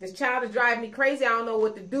 this child is driving me crazy. I don't know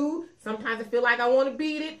what to do. Sometimes I feel like I want to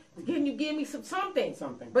beat it. Can you give me something?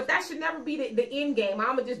 But that should never be the end game.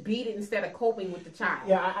 I'm going to just beat it instead of coping with the child.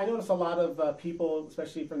 Yeah, I notice a lot of people,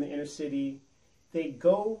 especially from the inner city, they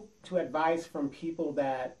go to advice from people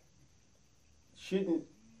that shouldn't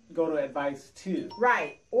go to advice to.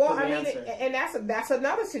 Right. Well, I mean, and that's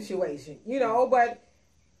another situation, you know, but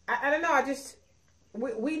I don't know.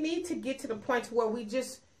 We need to get to the point where we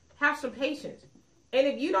just have some patience. And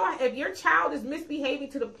if your child is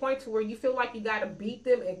misbehaving to the point to where you feel like you got to beat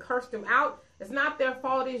them and curse them out, it's not their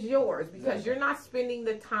fault, it's yours, because you're not spending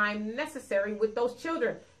the time necessary with those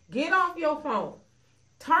children. Get off your phone.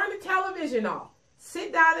 Turn the television off.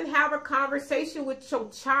 Sit down and have a conversation with your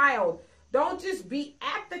child. Don't just be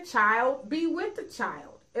at the child, be with the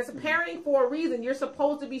child. It's parenting for a reason. You're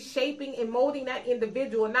supposed to be shaping and molding that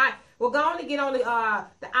individual, not, well, go on and get on the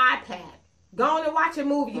iPad. Go on and watch a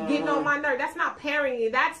movie. You're getting on my nerve. That's not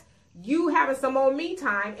parenting. That's you having some more me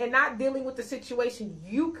time and not dealing with the situation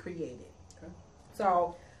you created. Okay.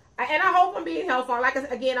 So, and I hope I'm being helpful. Like,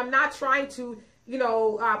 again, I'm not trying to,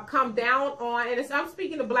 come down on, and I'm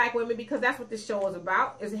speaking to black women because that's what this show is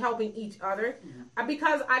about, is helping each other.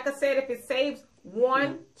 Because, like I said, if it saves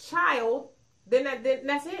one child, then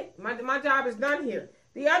that's it. My job is done here.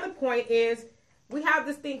 The other point is we have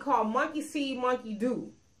this thing called monkey see, monkey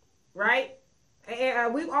do, right?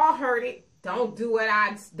 And we've all heard it. Don't do what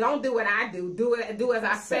I do. Do as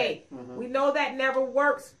I say. We know that never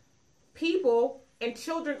works. People and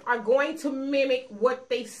children are going to mimic what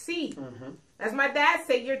they see. As my dad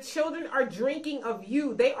said, your children are drinking of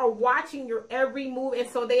you. They are watching your every move, and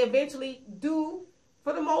so they eventually do,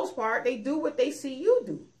 for the most part, they do what they see you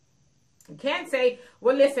do. You can't say,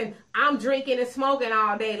 well, listen, I'm drinking and smoking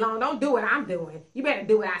all day long. Don't do what I'm doing. You better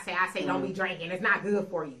do what I say. I say don't be drinking. It's not good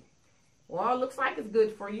for you. Well, it looks like it's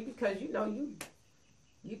good for you because,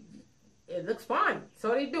 it looks fun. So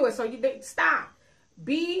they do it. So they stop.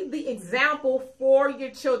 Be the example for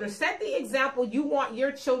your children. Set the example you want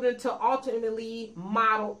your children to ultimately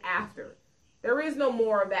model after. There is no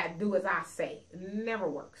more of that do as I say. It never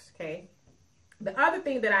works, okay? The other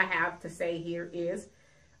thing that I have to say here is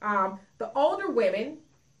the older women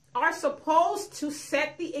are supposed to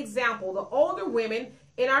set the example. The older women,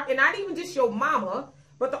 and not even just your mama,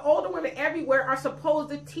 but the older women everywhere are supposed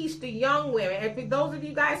to teach the young women. And for those of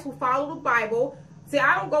you guys who follow the Bible, see,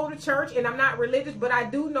 I don't go to church and I'm not religious, but I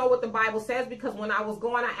do know what the Bible says because when I was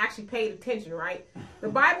going, I actually paid attention, right? The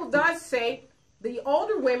Bible does say the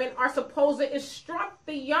older women are supposed to instruct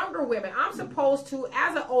the younger women. I'm supposed to,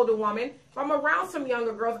 as an older woman, if I'm around some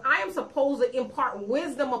younger girls, I am supposed to impart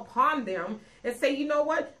wisdom upon them and say, you know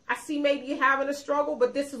what? I see maybe you're having a struggle,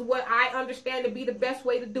 but this is what I understand to be the best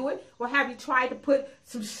way to do it. Well, have you tried to put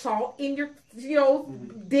some salt in your,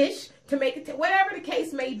 dish to make it, whatever the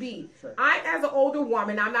case may be. Sure. I, as an older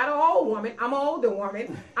woman, I'm not an old woman, I'm an older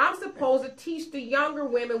woman. I'm supposed to teach the younger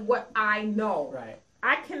women what I know. Right.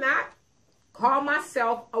 I cannot call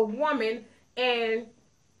myself a woman and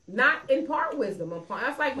not impart wisdom upon.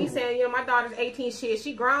 That's like me saying, my daughter's 18,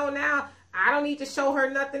 she grown now. I don't need to show her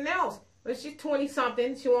nothing else. But she's 20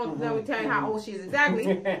 something. She won't let me tell you how old she is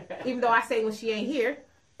exactly. Even though I say when she ain't here.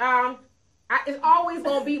 It's always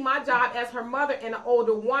going to be my job as her mother and an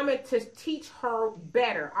older woman to teach her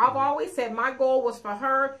better. I've always said my goal was for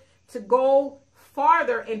her to go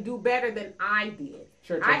farther and do better than I did.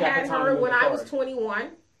 Sure, I had her when I was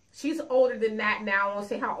 21. She's older than that now. I won't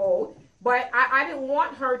say how old. But I didn't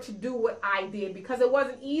want her to do what I did because it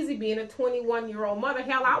wasn't easy being a 21-year-old mother.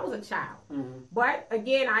 Hell, I was a child. But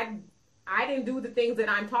again, I didn't do the things that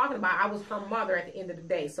I'm talking about. I was her mother at the end of the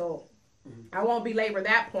day. So I won't belabor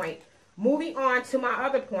that point. Moving on to my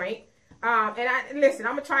other point. Listen,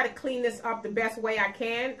 I'm going to try to clean this up the best way I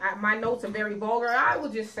can. My notes are very vulgar. I will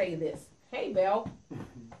just say this. Hey, Belle.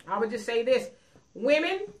 I would just say this.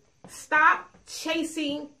 Women, stop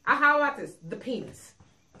chasing, how about this? The penis.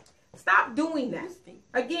 Stop doing that.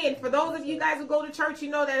 Again, for those of you guys who go to church, you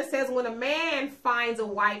know that it says when a man finds a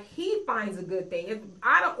wife, he finds a good thing. It's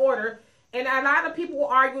out of order. And a lot of people will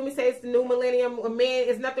argue with me, say it's the new millennium. A man,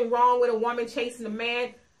 there's nothing wrong with a woman chasing a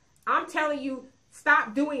man. I'm telling you,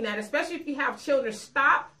 stop doing that, especially if you have children.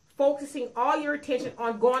 Stop focusing all your attention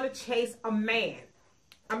on going to chase a man.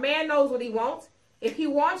 A man knows what he wants. If he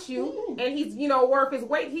wants you and he's, worth his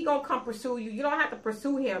weight, he gonna come pursue you. You don't have to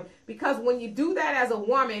pursue him because when you do that as a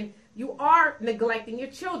woman, you are neglecting your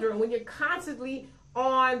children. When you're constantly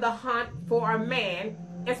on the hunt for a man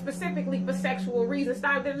and specifically for sexual reasons,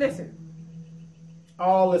 stop to listen.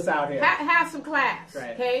 all this out here. Have some class,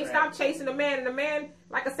 right, okay? Right. Stop chasing a man. And the man,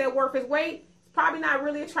 like I said, worth his weight. It's probably not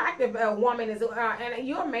really attractive. A woman is, and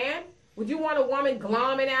you're a man. Would you want a woman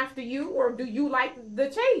glomming after you, or do you like the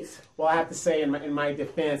chase? Well, I have to say, in my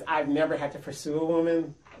defense, I've never had to pursue a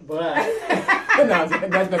woman, but no,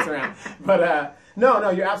 that's messing around. But no,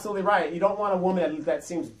 you're absolutely right. You don't want a woman that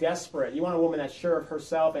seems desperate. You want a woman that's sure of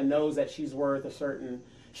herself and knows that she's worth a certain.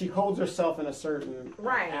 She holds herself in a certain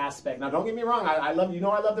aspect. Now, don't get me wrong. I love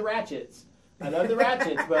I love the ratchets. I love the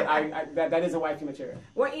ratchets, but that isn't wifey material.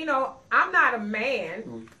 Well, I'm not a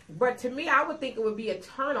man, but to me, I would think it would be a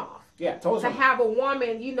turnoff. Yeah, totally. To have a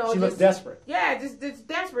woman, she looks desperate. Yeah, just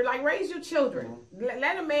desperate. Like, raise your children.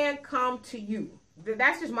 Let a man come to you.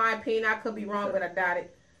 That's just my opinion. I could be wrong, but I doubt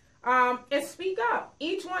it. And speak up.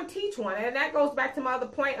 Each one teach one. And that goes back to my other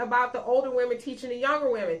point about the older women teaching the younger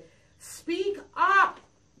women. Speak up.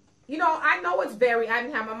 I know it's I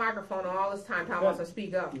didn't have my microphone on all this time telling us to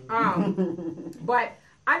speak up. But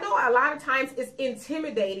I know a lot of times it's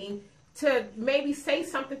intimidating to maybe say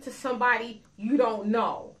something to somebody you don't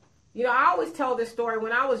know. I always tell this story.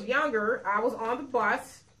 When I was younger, I was on the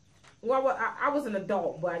bus. Well, I was an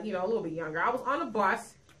adult, but, a little bit younger. I was on the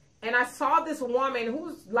bus, and I saw this woman who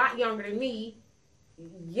was a lot younger than me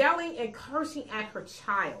yelling and cursing at her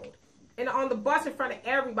child. And on the bus in front of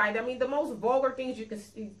everybody, I mean, the most vulgar things you can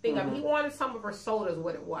think of. He wanted some of her sodas,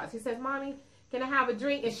 what it was. He says, "Mommy, can I have a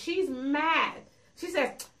drink?" And she's mad. She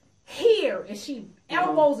says, "Here." And she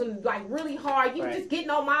elbows him, like, really hard. You just getting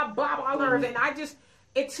on my blah nerves. And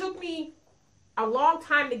it took me a long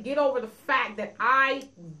time to get over the fact that I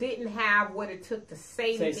didn't have what it took to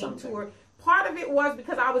say anything to her. Part of it was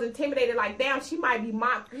because I was intimidated, like, damn, she might be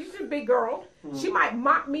mocked. She's a big girl. She might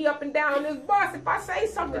mock me up and down on this bus if I say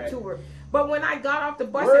something to her. But when I got off the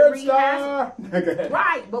bus and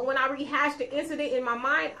rehashed, but when I rehashed the incident in my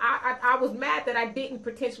mind, I was mad that I didn't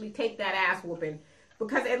potentially take that ass whooping,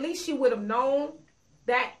 because at least she would have known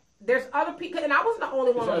that there's other people, and I wasn't the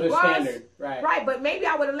only one on the bus. Right, but maybe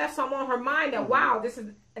I would have left something on her mind that, wow, this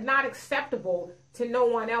is not acceptable to no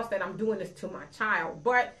one else that I'm doing this to my child.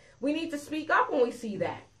 But we need to speak up when we see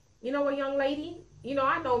that. A young lady,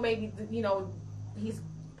 I know maybe, he's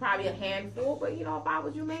probably a handful, but, if I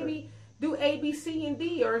was you, maybe do A, B, C, and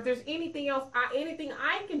D, or if there's anything else, anything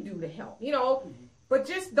I can do to help, but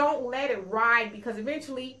just don't let it ride, because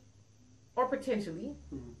eventually, or potentially,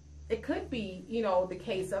 it could be, the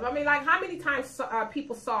case of, like, how many times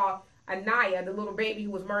people saw Aniyah, the little baby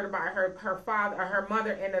who was murdered by her father, or her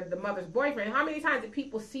mother, and the mother's boyfriend? How many times did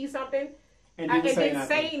people see something and didn't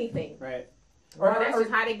say anything? Right. Or that's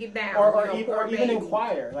just how they get down. Or even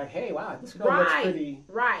inquire, like, hey, wow, this girl looks pretty.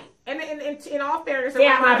 Right. And in all fairness,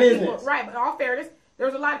 my business. But in all fairness, there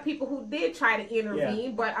was a lot of people who did try to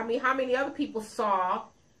intervene. Yeah. But how many other people saw,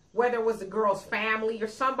 whether it was the girl's family or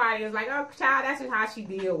somebody, was like, oh, child, that's just how she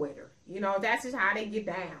deal with her. That's just how they get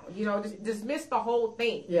down. Just dismiss the whole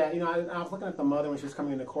thing. Yeah, I was looking at the mother when she was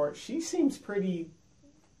coming into court. She seems pretty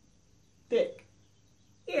thick.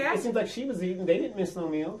 Yeah. It seems like she was eating. They didn't miss no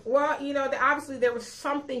meals. Well, obviously there was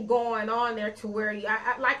something going on there to where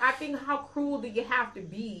I think, how cruel do you have to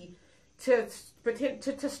be to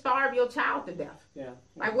starve your child to death? Yeah.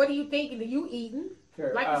 Like, what are you thinking? Are you eating?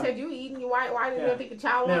 Sure. Like you said, you eating. Why didn't you think a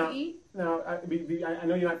child wants to eat? No, I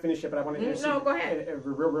know you're not finished yet, but I want to go ahead.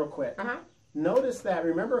 Real quick. Notice that.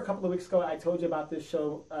 Remember a couple of weeks ago I told you about this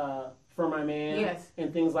show, For My Man,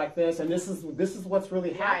 and things like this, and this is what's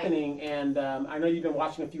really happening. And I know you've been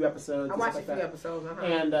watching a few episodes. I watched a few episodes,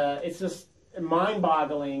 and it's just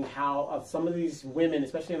mind-boggling how some of these women,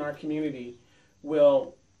 especially in our community,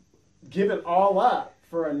 will give it all up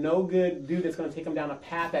for a no-good dude that's going to take them down a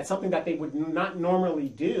path that's something that they would not normally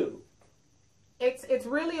do. It's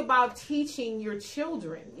really about teaching your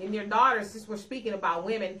children and your daughters, since we're speaking about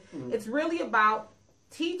women, it's really about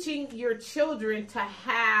teaching your children to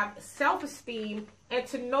have self-esteem and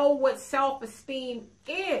to know what self-esteem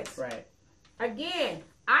is. Right. Again,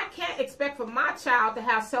 I can't expect for my child to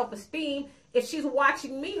have self-esteem if she's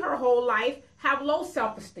watching me her whole life have low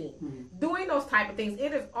self-esteem. Doing those type of things.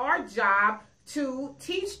 It is our job to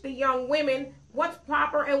teach the young women what's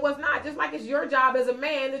proper and what's not. Just like it's your job as a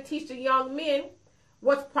man to teach the young men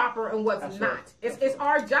what's proper and what's not. It's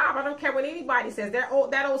our job. I don't care what anybody says. That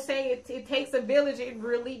old saying, it takes a village. It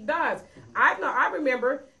really does. I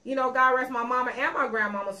remember, God rest my mama and my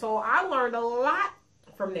grandmama, so I learned a lot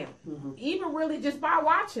from them, even really just by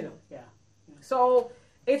watching them. Yeah. So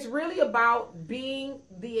it's really about being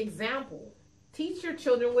the example. Teach your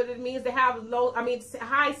children what it means to have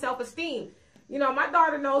high self-esteem. You know, my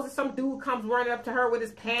daughter knows that some dude comes running up to her with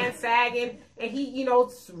his pants sagging and he, you know,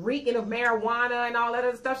 reeking of marijuana and all that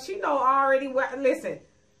other stuff. She know already what, listen,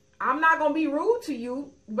 I'm not going to be rude to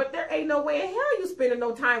you, but there ain't no way in hell you spending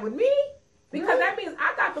no time with me. Because that means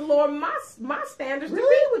I got to lower my standards to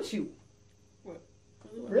be with you.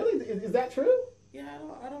 Really? Is that true? Yeah,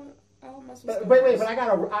 I don't mess with Wait, but I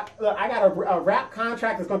got a rap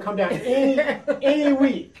contract that's gonna come down any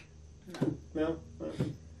week. No.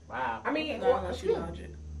 Wow. I mean, not unless you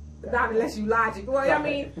logic. Not unless you logic. Well, I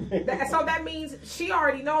mean, so that means she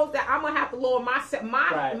already knows that I'm gonna have to lower my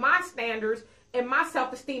standards and my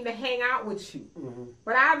self-esteem to hang out with you. Mm-hmm.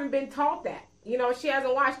 But I haven't been taught that. You know, she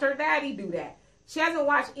hasn't watched her daddy do that. She hasn't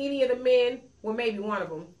watched any of the men, well, maybe one of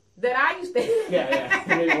them, that I used to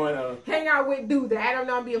hang out with do that. I don't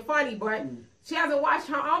know, I'm being funny, but she hasn't watched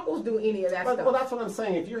her uncles do any of that stuff. Well, that's what I'm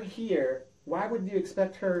saying. If you're here, why would you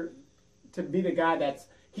expect her to be the guy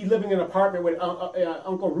he's living in an apartment with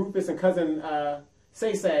Uncle Rufus and cousin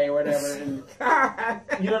Say or whatever, and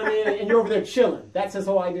you know what I mean? And you're over there chilling. That's his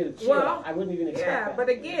whole idea to chill. Well, I wouldn't even expect that. Yeah, but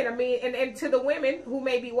again, I mean, and to the women who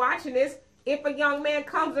may be watching this, if a young man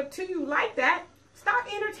comes up to you like that, stop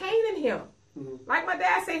entertaining him. Mm-hmm. Like my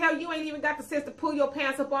dad say, hell, you ain't even got the sense to pull your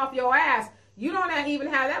pants up off your ass. You don't even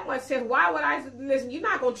have that much sense. Why would I listen? You're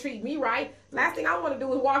not going to treat me right. Last thing I want to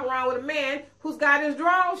do is walk around with a man who's got his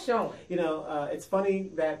drawers showing. You know, it's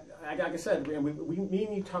funny that, like I said, me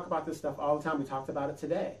and you talk about this stuff all the time. We talked about it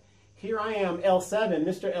today. Here I am, L7,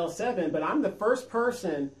 Mr. L7, but I'm the first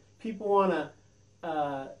person people want to,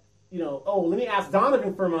 oh, let me ask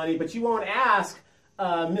Donovan for money, but you won't ask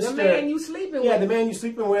Mr. The man you sleeping with. Yeah, the man you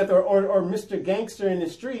sleeping with, or Mr. Gangster in the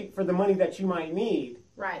street for the money that you might need.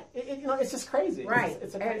 Right. It's just crazy. Right.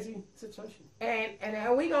 It's a crazy situation.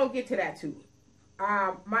 And we're going to get to that too.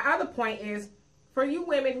 My other point is, for you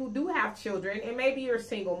women who do have children, and maybe you're a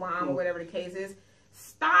single mom or whatever the case is,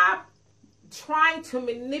 stop trying to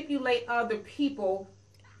manipulate other people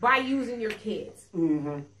by using your kids.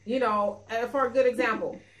 Mm-hmm. You know, for a good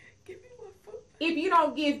example, if you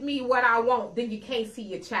don't give me what I want, then you can't see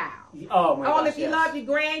your child. Oh, my gosh, if you love your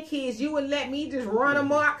grandkids, you would let me just run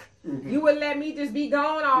amok. Mm-hmm. You would let me just be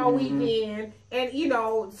gone all weekend, and you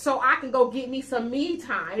know, so I can go get me some me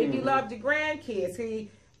time. If you love your grandkids,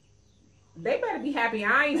 see, they better be happy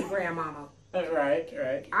I ain't your grandmama.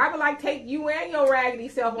 Right. I would like take you and your raggedy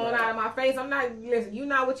self on out of my face. I'm not, listen, you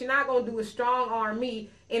know what you're not going to do is strong arm me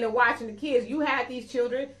into watching the kids. You had these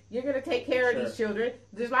children. You're going to take care of these children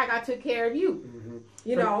just like I took care of you. Mm-hmm.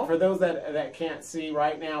 You know. For those that can't see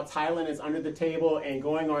right now, Tylen is under the table and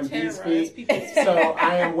going on D's feet. So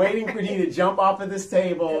I am waiting for you to jump off of this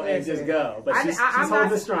table and just go. But she's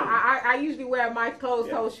holding strong. I usually wear my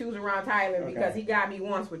closed-toe shoes around Tylen because he got me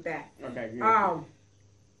once with that. Okay, good.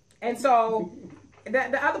 And so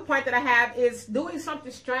the other point that I have is doing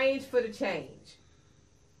something strange for the change.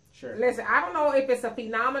 Sure. Listen, I don't know if it's a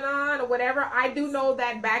phenomenon or whatever. I do know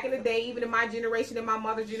that back in the day, even in my generation, in my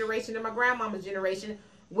mother's generation, in my grandmama's generation,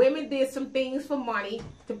 women did some things for money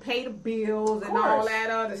to pay the bills and all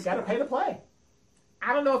that other stuff. You got to pay to play.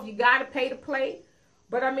 I don't know if you got to pay to play,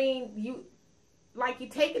 but I mean, you're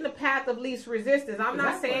taking the path of least resistance. I'm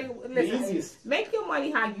not saying, listen, make your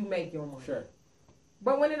money how you make your money. Sure.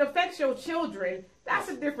 But when it affects your children, that's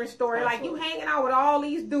a different story. Absolutely. Like, you hanging out with all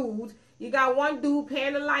these dudes. You got one dude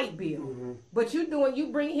paying the light bill. But you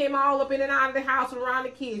bring him all up in and out of the house and around the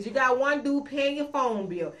kids. You got one dude paying your phone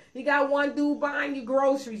bill. You got one dude buying you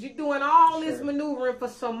groceries. You're doing all this maneuvering for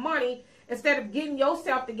some money instead of getting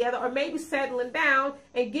yourself together or maybe settling down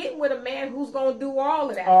and getting with a man who's going to do all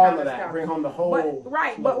of that kind of stuff. Bring home the whole...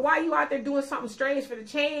 But while you out there doing something strange for the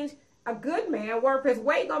change, a good man, worth his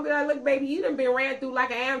weight, gonna be like, look, baby, you done been ran through like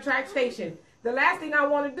an Amtrak station. The last thing I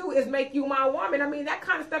want to do is make you my woman. I mean, that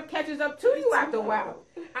kind of stuff catches up to you after a while.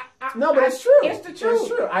 No, but it's true. It's the truth. It's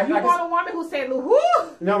true. You want a woman who said, whoo.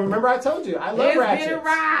 No, remember I told you, I love ratchets. Been a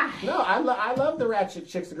ride. No, I love the ratchet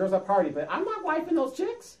chicks, the girls that party, but I'm not wiping those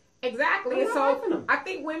chicks. Exactly. And so I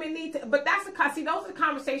think women need to, but those are the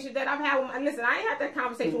conversations that I've had with listen, I ain't had that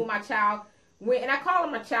conversation with my child. And I call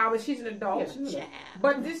her my child, but she's an adult. Yeah.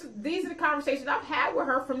 But these are the conversations I've had with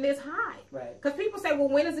her from this high. Right. Because people say, well,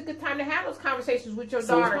 when is a good time to have those conversations with your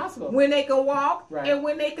daughter? When they can walk and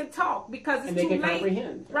when they can talk. Because it's too late.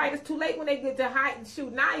 Comprehend. Right. It's too late when they get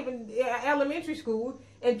to not even elementary school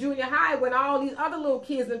and junior high, when all these other little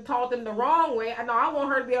kids have taught them the wrong way. I know I want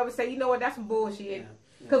her to be able to say, you know what, that's some bullshit. Yeah.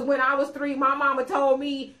 Because when I was 3, my mama told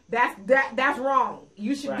me that's wrong.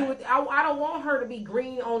 You should do it. I don't want her to be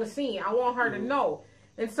green on the scene. I want her to know.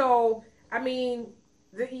 And so, I mean,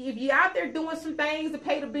 if you're out there doing some things to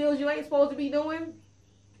pay the bills you ain't supposed to be doing,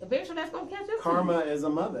 eventually that's going to catch up to you. Karma is a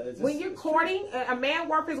mother. When you're courting, a man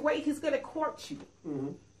worth his weight, he's going to court you.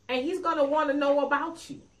 And he's going to want to know about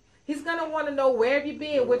you. He's going to want to know where have you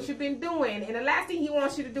been, what you've been doing. And the last thing he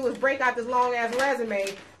wants you to do is break out this long-ass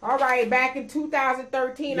resume. All right, back in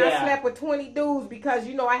 2013, I slept with 20 dudes because,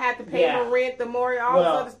 you know, I had to pay my rent, the mortgage, all this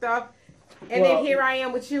other stuff. And then here I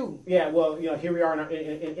am with you. Yeah, well, you know, here we are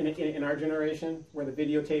in our generation where the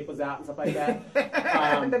videotape was out and stuff like that. The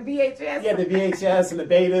VHS. Yeah, the VHS and the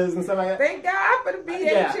betas and stuff like that. Thank God for the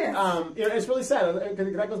VHS. Yeah, you know, it's really sad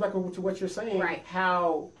because that goes back to what you're saying. Right.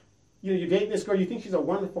 How, you know, you're dating this girl, you think she's a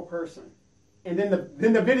wonderful person, and then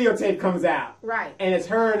the videotape comes out. Right. And it's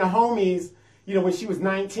her and the homies. You know, when she was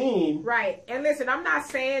 19. Right. And listen, I'm not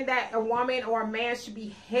saying that a woman or a man should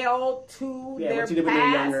be held to their what you did when they were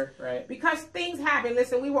younger, right? Because things happen.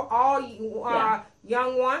 Listen, we were all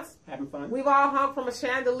young once. Having fun. We've all hung from a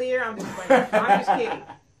chandelier. I'm just playing. I'm just kidding.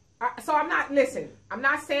 So I'm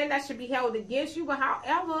not saying that should be held against you, but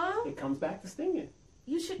however. It comes back to stinging.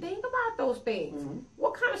 You should think about those things.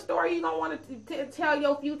 What kind of story are you going to want to tell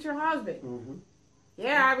your future husband?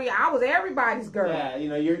 Yeah, I mean, I was everybody's girl. Yeah, you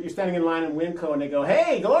know, you're standing in line in Winco and they go,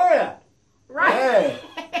 "Hey, Gloria." Right.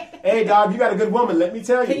 Hey, dog, you got a good woman, let me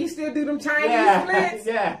tell you. Can you still do them Chinese splits?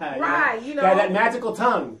 Yeah. Right, you know. That magical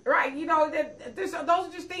tongue. Right, you know, those are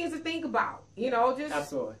just things to think about. You know, just.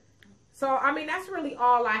 Absolutely. So, I mean, that's really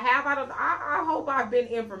all I have. I hope I've been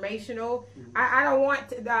informational. I don't want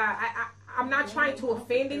to, I'm not trying to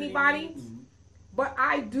offend anybody, but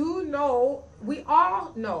I do know, we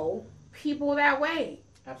all know people that way.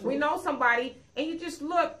 Absolutely. We know somebody, and you just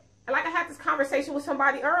look, like I had this conversation with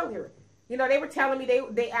somebody earlier. You know, they were telling me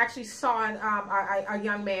they actually saw a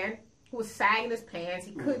young man who was sagging his pants.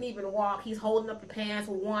 He couldn't even walk. He's holding up the pants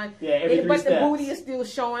with one. Yeah, but the booty is still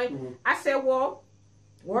showing. I said, well,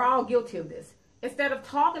 we're all guilty of this. Instead of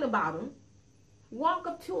talking about him, walk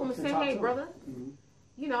up to him and say, "Hey, brother,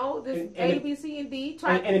 you know, this A, B, C, and D."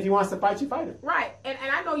 And if he wants to fight, you fight him. Right. And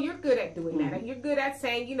I know you're good at doing that. You're good at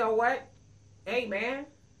saying, you know what? Hey, man,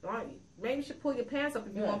 maybe you should pull your pants up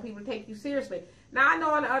if you want people to take you seriously. Now, I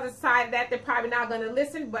know on the other side of that, they're probably not going to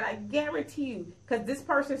listen, but I guarantee you, because this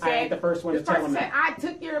person said, I ain't the first one to tell him that. I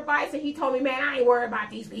took your advice, and he told me, man, I ain't worried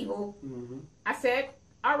about these people. I said,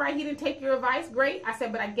 all right, he didn't take your advice, great. I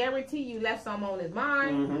said, but I guarantee you left something on his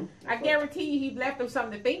mind. I guarantee you he left him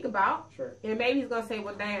something to think about. Sure. And maybe he's going to say,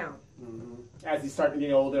 well, damn. As he's starting to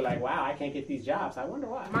get older, like, wow, I can't get these jobs. I wonder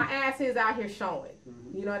why. My ass is out here showing.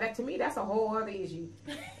 You know, that to me, that's a whole other issue.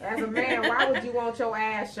 As a man, why would you want your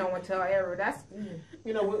ass showing till ever? That's...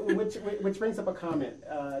 You know, which brings up a comment.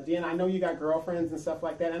 Deanna, I know you got girlfriends and stuff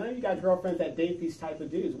like that. I know you got girlfriends that date these type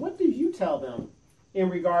of dudes. What do you tell them in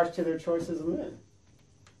regards to their choices of men?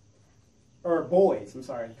 Or boys, I'm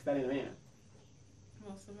sorry, because that ain't a man.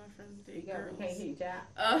 Most of my friends date girls. Can't hear you,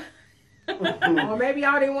 child. Or maybe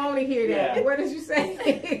y'all didn't want to hear that. Yeah. What did you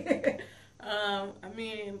say? I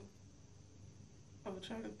mean, I'm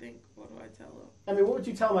trying to think. What do I tell him? I mean, what would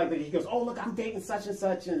you tell him? Like, he goes, "Oh, look, I'm dating such and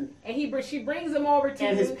such," and she brings him over to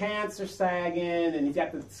and you. his pants are sagging, and he's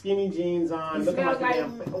got the skinny jeans on, He looking smells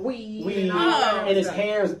like weed and his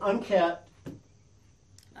hair is unkept.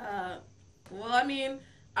 Well, I mean,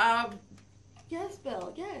 yes,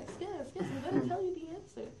 Bill. Yes. I'm gonna tell you the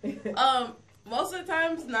answer. Most of the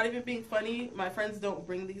times, not even being funny, my friends don't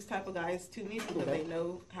bring these type of guys to me because they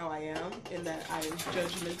know how I am and that I'm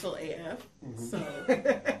judgmental AF. So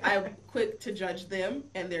I'm quick to judge them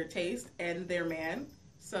and their taste and their man.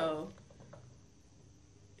 So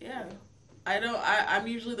yeah, I'm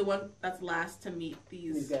usually the one that's last to meet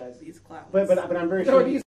these guys, these clowns. But I'm very sure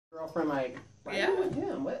these girlfriend like, why are you with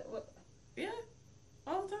him? What? Yeah,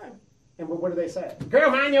 all the time. And what do they say?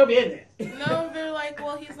 Girl, mind your business. No, they're like,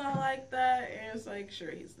 well, he's not like that. And it's like,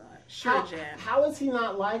 sure, he's not. Sure, Jan. How is he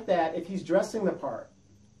not like that if he's dressing the part?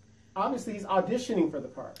 Obviously, he's auditioning for the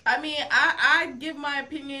part. I mean, I give my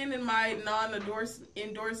opinion and my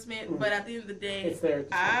non-endorsement, but at the end of the day, it's there.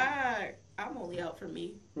 I'm only out for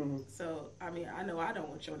me. So, I mean, I know I don't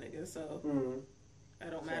want your nigga, so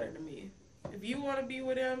that don't matter to me. If you want to be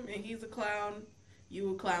with him and he's a clown,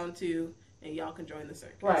 you a clown too. And y'all can join the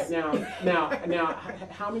circus. Right, now,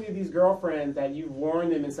 how many of these girlfriends that you've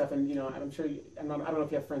warned them and stuff, and, you know, I'm sure, I don't know if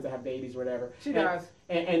you have friends that have babies or whatever. She does.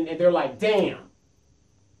 And they're like, damn,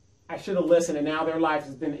 I should have listened, and now their life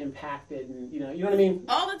has been impacted, and, you know what I mean?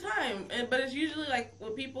 All the time. But it's usually, like,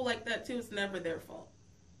 with people like that, too, it's never their fault.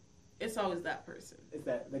 It's always that person. It's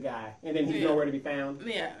that the guy. And then he's nowhere to be found.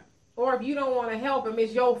 Yeah. Or if you don't want to help him,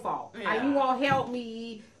 it's your fault. Yeah. You won't help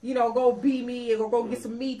me, you know, go be me or go get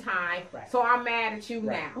some me time. Right. So I'm mad at you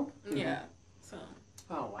now. Yeah. So.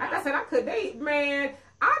 Oh, wow. Like I said, I could date, man.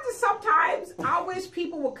 Sometimes I wish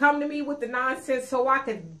people would come to me with the nonsense so I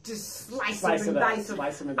could just slice them and dice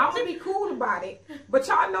them. I'm gonna be cool about it, but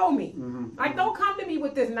y'all know me. Like, don't come to me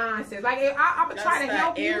with this nonsense. Like, I'm gonna try to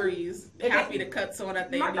help you. Aries, happy to cut someone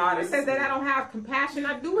at their knees. My daughter says that I don't have compassion.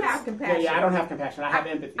 I do have compassion. Yeah, I don't have compassion. I have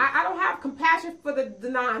empathy. I don't have compassion for the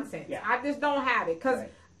nonsense. Yeah. I just don't have it because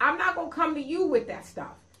I'm not gonna come to you with that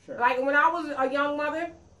stuff. Sure. Like when I was a young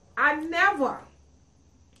mother, I never.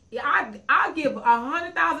 Yeah, I'll give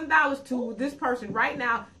 $100,000 to this person right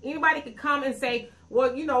now. Anybody could come and say,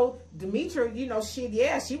 well, you know, Demetra, you know, she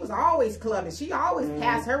was always clubbing. She always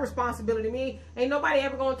passed her responsibility to me. Ain't nobody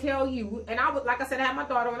ever going to tell you. And I was, like I said, I had my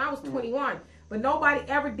daughter when I was 21. But nobody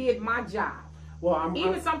ever did my job. Well,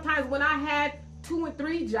 sometimes when I had 2 and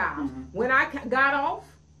 3 jobs, when I got off,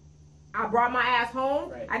 I brought my ass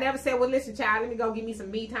home. I never said, well, listen, child, let me go give me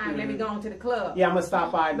some me time. Let me go on to the club. Yeah, I'm going to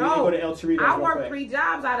stop by. No, go to El Chorrito. I worked 3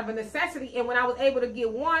 jobs out of a necessity. And when I was able to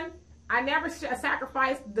get one, I never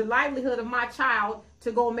sacrificed the livelihood of my child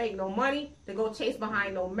to go make no money, to go chase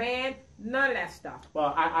behind no man, none of that stuff.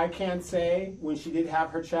 Well, I can say when she did have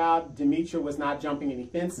her child, Demetra was not jumping any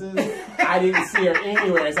fences. I didn't see her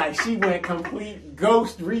anywhere. It's like she went complete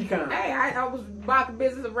ghost recon. Hey, I was about the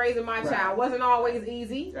business of raising my child. Wasn't always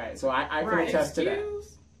easy. Right, so I can attest to that.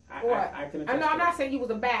 I can attest I'm not saying you was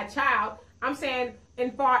a bad child. I'm saying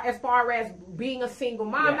as far as being a single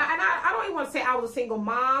mom. And I don't even want to say I was a single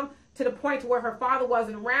mom to the point to where her father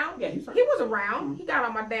wasn't around. Yeah, he was around. He got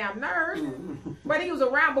on my damn nerves. But he was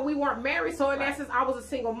around, but we weren't married. So in essence, I was a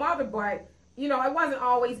single mother. But, you know, it wasn't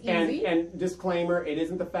always easy. And disclaimer, it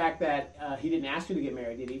isn't the fact that he didn't ask you to get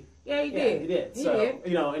married, did he? Yeah, he did. He did. He did.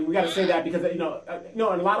 You know, and we got to say that because, and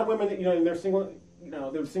a lot of women, and they're single,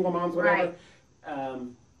 they're single moms, whatever. Right.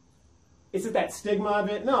 It's just that stigma of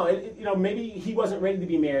it. No, maybe he wasn't ready to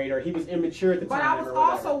be married or he was immature at the time. But I was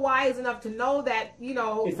also wise enough to know that,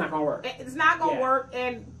 it's not going to work. It's not going to work,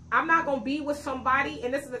 and I'm not going to be with somebody,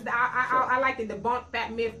 and this is, I like to debunk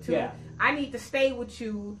that myth too. Yeah. I need to stay with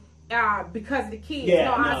you because of the kids.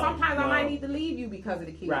 Yeah, sometimes I might need to leave you because of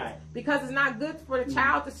the kids. Right. Because it's not good for the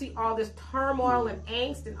child to see all this turmoil and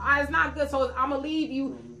angst, and it's not good. So I'm going to leave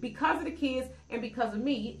you because of the kids and because of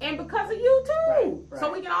me and because of you too. Right.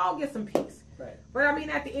 So we can all get some peace. Right. But I mean,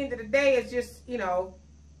 at the end of the day, it's just,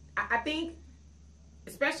 I think,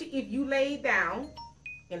 especially if you laid down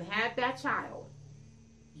and had that child,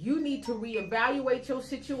 you need to reevaluate your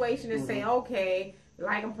situation and say, okay,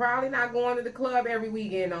 like, I'm probably not going to the club every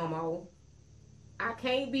weekend no more. I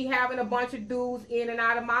can't be having a bunch of dudes in and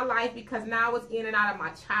out of my life because now it's in and out of my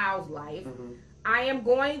child's life. I am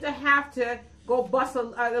going to have to go bust a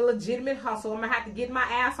legitimate hustle. I'm going to have to get my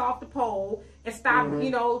ass off the pole and stop,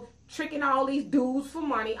 tricking all these dudes for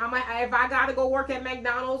money. If I got to go work at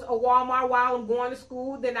McDonald's or Walmart while I'm going to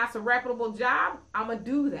school, then that's a reputable job. I'm going to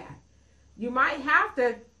do that. You might have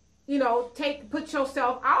to, put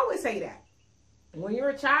yourself, I always say that. When you're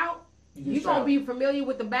a child, you're going to be familiar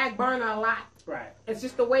with the back burner a lot. Right. It's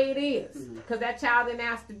just the way it is. Because that child didn't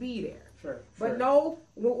ask to be there. Sure. But no,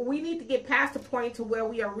 we need to get past the point to where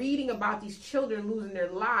we are reading about these children losing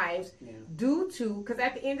their lives due to, because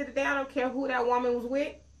at the end of the day, I don't care who that woman was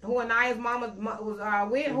with, who Aniya's mama was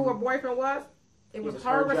with, who her boyfriend was. It was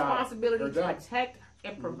her responsibility to protect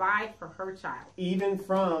and provide for her child. Even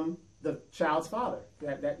from the child's father,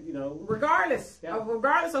 regardless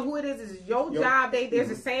of who it is, it's your job. There's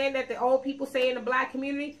a saying that the old people say in the black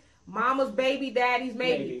community: "Mama's baby, daddy's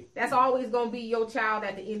maybe." That's always going to be your child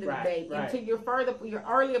at the end of the day. And to your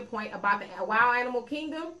earlier point about the wild animal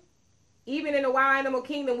kingdom, even in the wild animal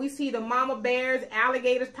kingdom, we see the mama bears,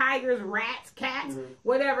 alligators, tigers, rats, cats,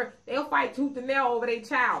 whatever. They'll fight tooth and nail over their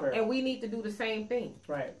child, and we need to do the same thing.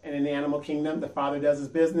 Right. And in the animal kingdom, the father does his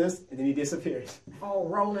business, and then he disappears. Oh,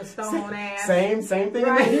 Rolling Stone ass. Same thing.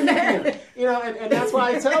 Right. In the human kingdom. And that's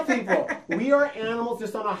why I tell people, we are animals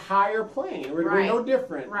just on a higher plane. We're no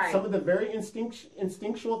different. Right. Some of the very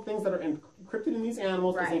instinctual things that are encrypted in these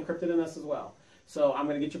animals is encrypted in us as well. So I'm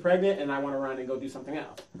going to get you pregnant, and I want to run and go do something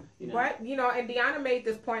else. But, and Deanna made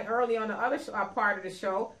this point early on the other part of the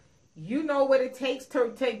show. You know what it takes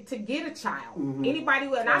to get a child. Anybody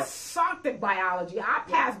and I sucked at biology. I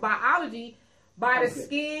passed biology by the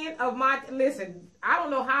skin of my... Listen, I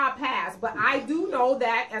don't know how I passed, but I do know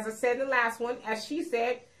that, as I said in the last one, as she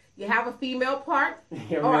said, you have a female part.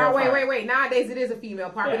 Wait. Nowadays, it is a female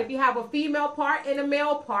part. Yeah. But if you have a female part and a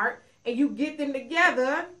male part, and you get them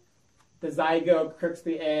together... The zygote cooks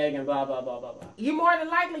the egg and blah, blah, blah, blah, blah. You're more than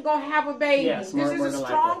likely going to have a baby. Yes, this is a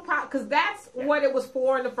strong part, because that's what it was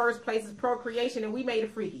for in the first place, is procreation, and we made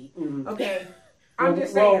it freaky. Okay? I'm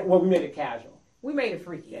just saying. Well, we made it casual. We made it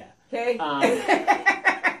freaky. Yeah. Okay?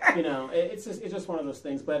 You know, it's just one of those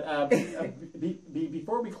things. But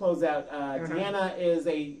before we close out, Deanna is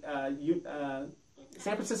a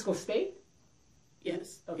San Francisco State.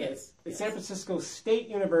 Yes. Okay. Yes. It's San Francisco State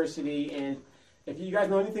University, and if you guys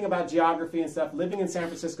know anything about geography and stuff, living in San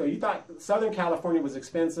Francisco, you thought Southern California was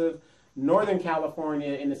expensive. Northern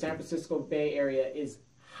California in the San Francisco Bay Area is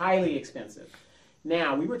highly expensive.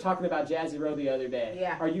 Now, we were talking about Jazzy Rowe the other day.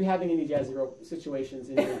 Yeah. Are you having any Jazzy Rowe situations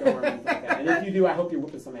in your dorm or anything like that? And if you do, I hope you're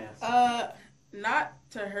whooping some ass. Not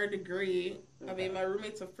to her degree. Okay. I mean, my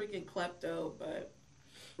roommate's a freaking klepto, but...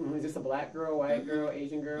 Is this a black girl, white girl,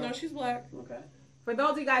 Asian girl? No, she's black. Okay. For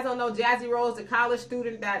those of you guys who don't know, Jazzy Rose, a college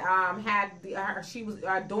student that she was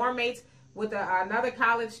dorm mates with another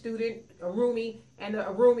college student, a roomie, and a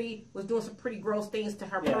roomie was doing some pretty gross things to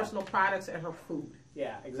her personal products and her food.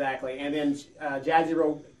 Yeah, exactly. And then Jazzy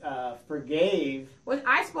Rowe forgave. When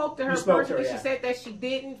I spoke to her personally, she said that she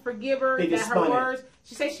didn't forgive her. That her words.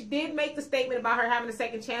 She said she did make the statement about her having a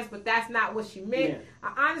second chance, but that's not what she meant. Yeah.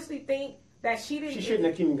 I honestly think that she didn't. She shouldn't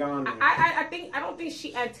have even gone there. I don't think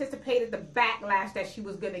she anticipated the backlash that she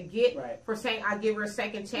was going to get for saying I give her a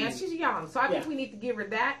second chance. She's young, so I think we need to give her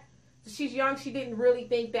that. She's young. She didn't really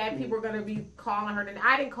think that people were going to be calling her.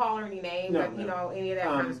 I didn't call her any name, you know, any of that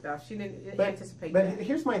kind of stuff. She didn't anticipate that. But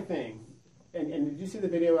here's my thing. And did you see the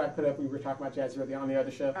video I put up? We were talking about Jazzy Rowe on the other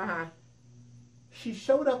show. She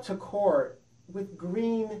showed up to court with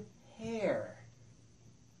green hair.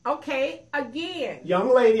 Okay, again.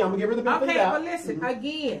 Young lady, I'm going to give her the benefit of the doubt. Okay, but listen,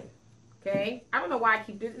 again. Okay? I don't know why I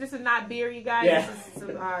keep this. This is not beer, you guys. Yeah. This is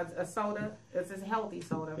a soda. This is healthy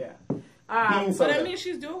soda. Yeah. But I mean,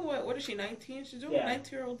 she's doing what is she, 19? She's doing what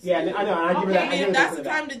 19-year-olds do. Yeah, I know. I give her that. I mean, that's the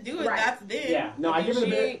time to do it. Right. That's then. Yeah. No, I give her the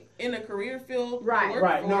benefit. In a career field.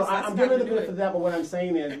 Right. No, I'm giving her the benefit of that, but what I'm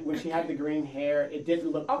saying is when she had the green hair, it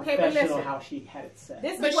didn't look professional how she had it set.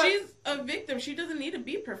 But she's a victim. She doesn't need to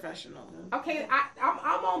be professional. Okay,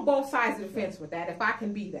 I'm on both sides of the fence with that, if I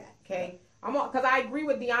can be that, okay? Because I agree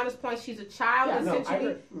with Deanna's point. She's a child,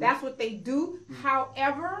 essentially. That's what they do.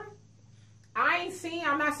 However, I'm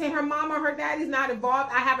not saying her mama or her daddy's not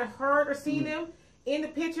involved. I haven't heard or seen them in the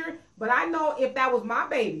picture. But I know if that was my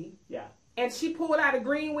baby, and she pulled out a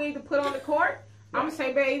green wig to put on the court, I'm going to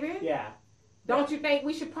say, baby, don't you think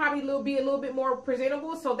we should probably be a little bit more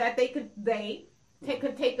presentable so that they could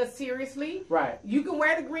take us seriously? Right. You can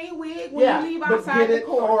wear the green wig when you leave outside the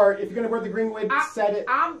court. Or if you're going to wear the green wig, set it.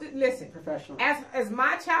 Listen, professional. As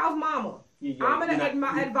my child's mama, I'm going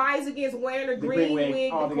to advise against wearing a green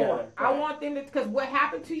wig to court. I want them to, because what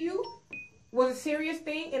happened to you was a serious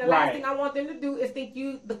thing, and the last thing I want them to do is think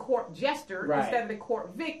you the court jester instead of the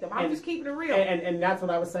court victim. I'm just keeping it real. And that's what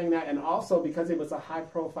I was saying that. And also because it was a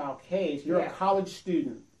high-profile case, you're a college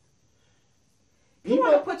student. You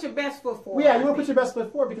want to put your best foot forward. Yeah, you want to put your best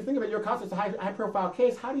foot forward because think about it, your college is a high-profile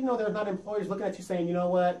case. How do you know there's not employers looking at you saying, you know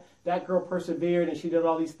what, that girl persevered and she did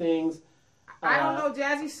all these things? I don't know,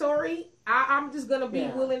 Jazzy. Sorry, I'm just gonna be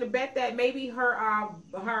willing to bet that maybe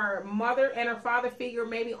her mother and her father figure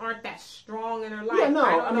maybe aren't that strong in her life. Yeah, no,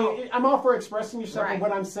 I mean, I'm all for expressing yourself, but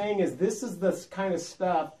what I'm saying is this is the kind of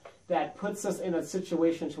stuff that puts us in a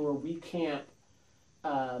situation to where we can't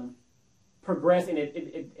progress, and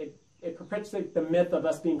it perpetuates the myth of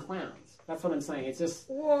us being clowns. That's what I'm saying. It's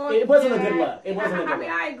just, it wasn't a good look. It wasn't a good look. I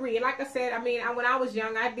mean, I agree. Like I said, when I was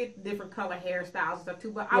young, I did different color hairstyles and stuff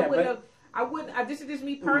too, but I wouldn't. This is just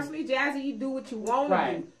me personally, Jazzy. You do what you want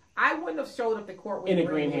to do. I wouldn't have showed up to court with a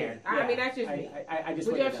green hair. I mean, that's just me.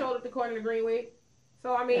 Would you have showed up to court in a green wig?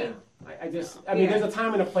 So I mean, I mean, there's a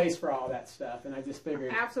time and a place for all that stuff, and I just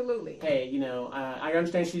figured, absolutely. Hey, I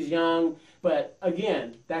understand she's young, but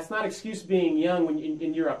again, that's not excuse being young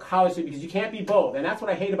when you're a college student because you can't be both, and that's what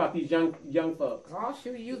I hate about these young folks. Oh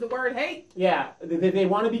shoot, you use the word hate. Yeah, they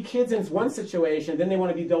want to be kids in one situation, then they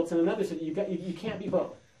want to be adults in another. So you can't be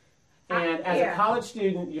both. And as a college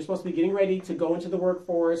student, you're supposed to be getting ready to go into the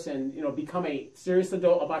workforce and become a serious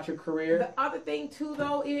adult about your career. The other thing too,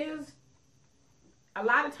 though, is a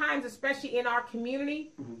lot of times, especially in our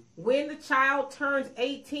community, when the child turns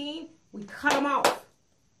 18, we cut them off.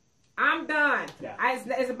 I'm done. Yeah.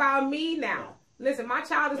 It's about me now. Listen, my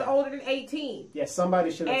child is older than 18. Yeah,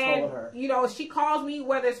 somebody should have told her. She calls me,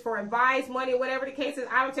 whether it's for advice, money, or whatever the case is.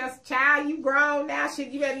 I don't tell child, you grown now. Shit,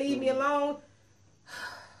 you better leave me alone.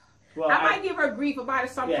 Well, I might give her grief about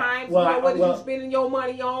it sometimes. Yeah. What are you spending your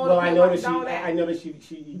money on? Well, I noticed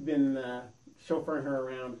you've been chauffeuring her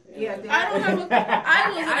around. Yeah, I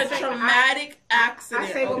was in a traumatic accident.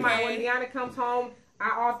 I say when Deanna comes home,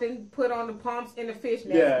 I often put on the pumps in the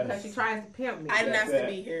fishnet because she tries to pimp me. I didn't ask to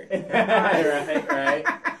be here. right.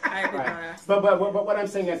 I did not ask. But what I'm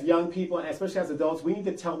saying as young people, and especially as adults, we need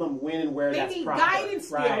to tell them when and where that's proper. They need guidance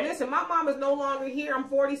still. Right. Listen, my mom is no longer here. I'm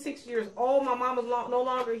 46 years old. My mom is no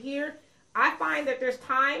longer here. I find that there's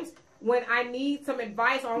times when I need some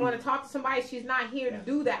advice or I want to talk to somebody, she's not here to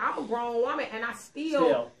do that. I'm a grown woman, and I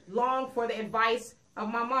still long for the advice of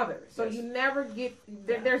my mother. So you never get,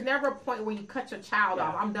 there's never a point where you cut your child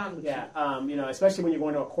off. I'm done with you. You know, especially when you're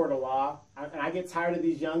going to a court of law. I get tired of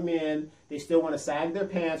these young men. They still want to sag their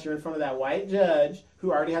pants. You're in front of that white judge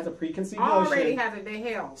who already has a preconceived notion. Already has it. They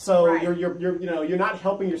hell. So you're not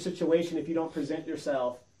helping your situation if you don't present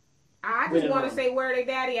yourself. I just want to say where they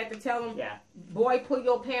daddy at to tell them, boy, pull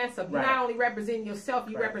your pants up. You're not only representing yourself,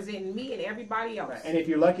 you're representing me and everybody else. And if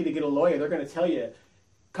you're lucky to get a lawyer, they're going to tell you,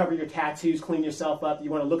 cover your tattoos, clean yourself up. You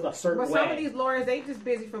want to look a certain way. But some of these lawyers, they just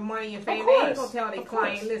busy for money and fame. They ain't going to tell their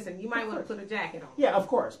client, listen, you might want to put a jacket on. Yeah, of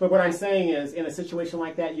course. But what I'm saying is, in a situation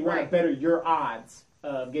like that, you want to better your odds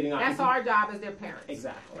of getting on. That's our job as their parents.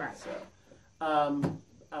 Exactly. Right. So,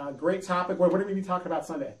 great topic. What are we be talking about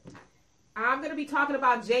Sunday? I'm going to be talking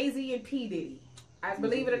about Jay-Z and P. Diddy.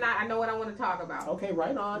 Believe it or not, I know what I want to talk about. Okay,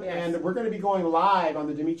 right on. Yes. And we're going to be going live on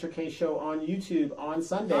the Demetra K Show on YouTube on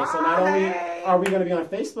Sunday. So not only are we going to be on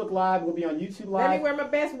Facebook Live, we'll be on YouTube Live. Let me wear my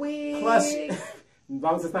best wig. Plus, as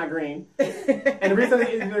long as it's not green. And the reason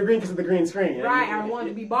it's green because of the green screen. Right, I want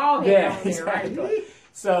to be bald headed on there, right?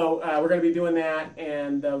 So we're going to be doing that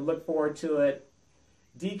and look forward to it.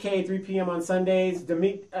 DK, 3 p.m. on Sundays.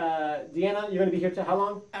 Deanna, you're going to be here till how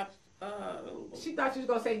long? She thought she was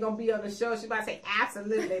going to say you're going to be on the show. She's about to say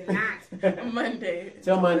absolutely not. Monday.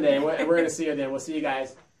 Till Monday. We're going to see her then. We'll see you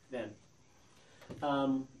guys then.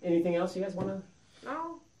 Anything else you guys want to?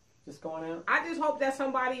 No. Just going out? I just hope that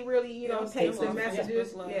somebody really, takes the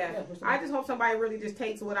messages. I just hope somebody really just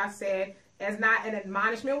takes what I said as not an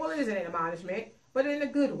admonishment. Well, it is an admonishment, but in a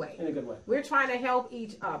good way. In a good way. We're trying to help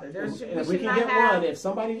each other. And if we can get one, if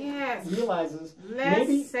somebody realizes,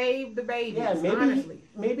 let's save the babies. Yeah, honestly.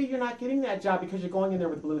 Maybe you're not getting that job because you're going in there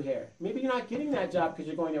with blue hair. Maybe you're not getting that job because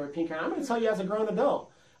you're going there with pink hair. I'm going to tell you as a grown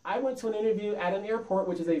adult. I went to an interview at an airport,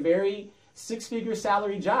 which is a very six-figure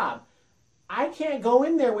salary job. I can't go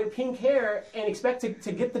in there with pink hair and expect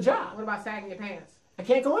to get the job. What about sagging your pants? I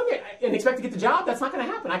can't go in there and expect to get the job. That's not going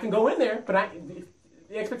to happen. I can go in there, but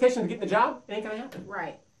the expectation to get the job ain't going to happen.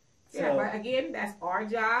 Right. Yeah, but again, that's our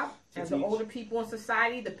job as the older people in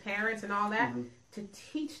society, the parents and all that, to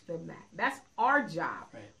teach them that. That's our job.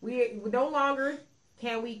 Right. We no longer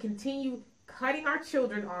can we continue cutting our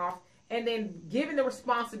children off and then giving the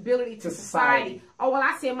responsibility to society. Oh, well,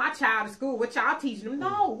 I send my child to school. What y'all teaching them?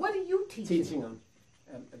 No, what are you teaching them?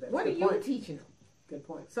 What are you teaching them? Good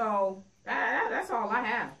point. So that's all I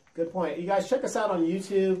have. Good point. You guys check us out on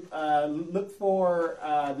YouTube. Look for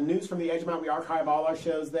the News from the Edge Amount. We archive all our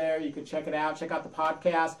shows there. You can check it out. Check out the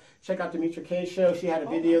podcast. Check out Demetra K's show. She had a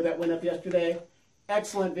video that went up yesterday.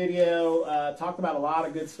 Excellent video. Talked about a lot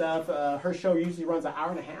of good stuff. Her show usually runs an hour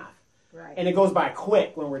and a half. Right. And it goes by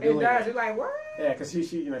quick when we're doing it. It does. You're like, what? Yeah, because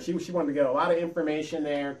she wanted to get a lot of information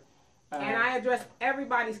there. And I address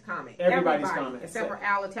everybody's comment. Everybody's comment. Except for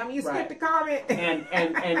Al. Tell me you skipped the comment.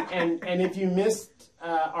 And if you missed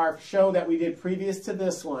our show that we did previous to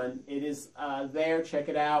this one, it is there. Check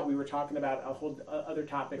it out. We were talking about a whole other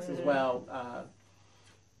topics as well.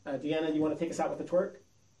 Deanna, you want to take us out with the twerk?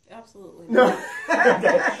 Absolutely. No.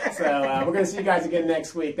 Okay. So we're going to see you guys again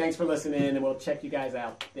next week. Thanks for listening, and we'll check you guys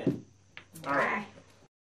out then. All right.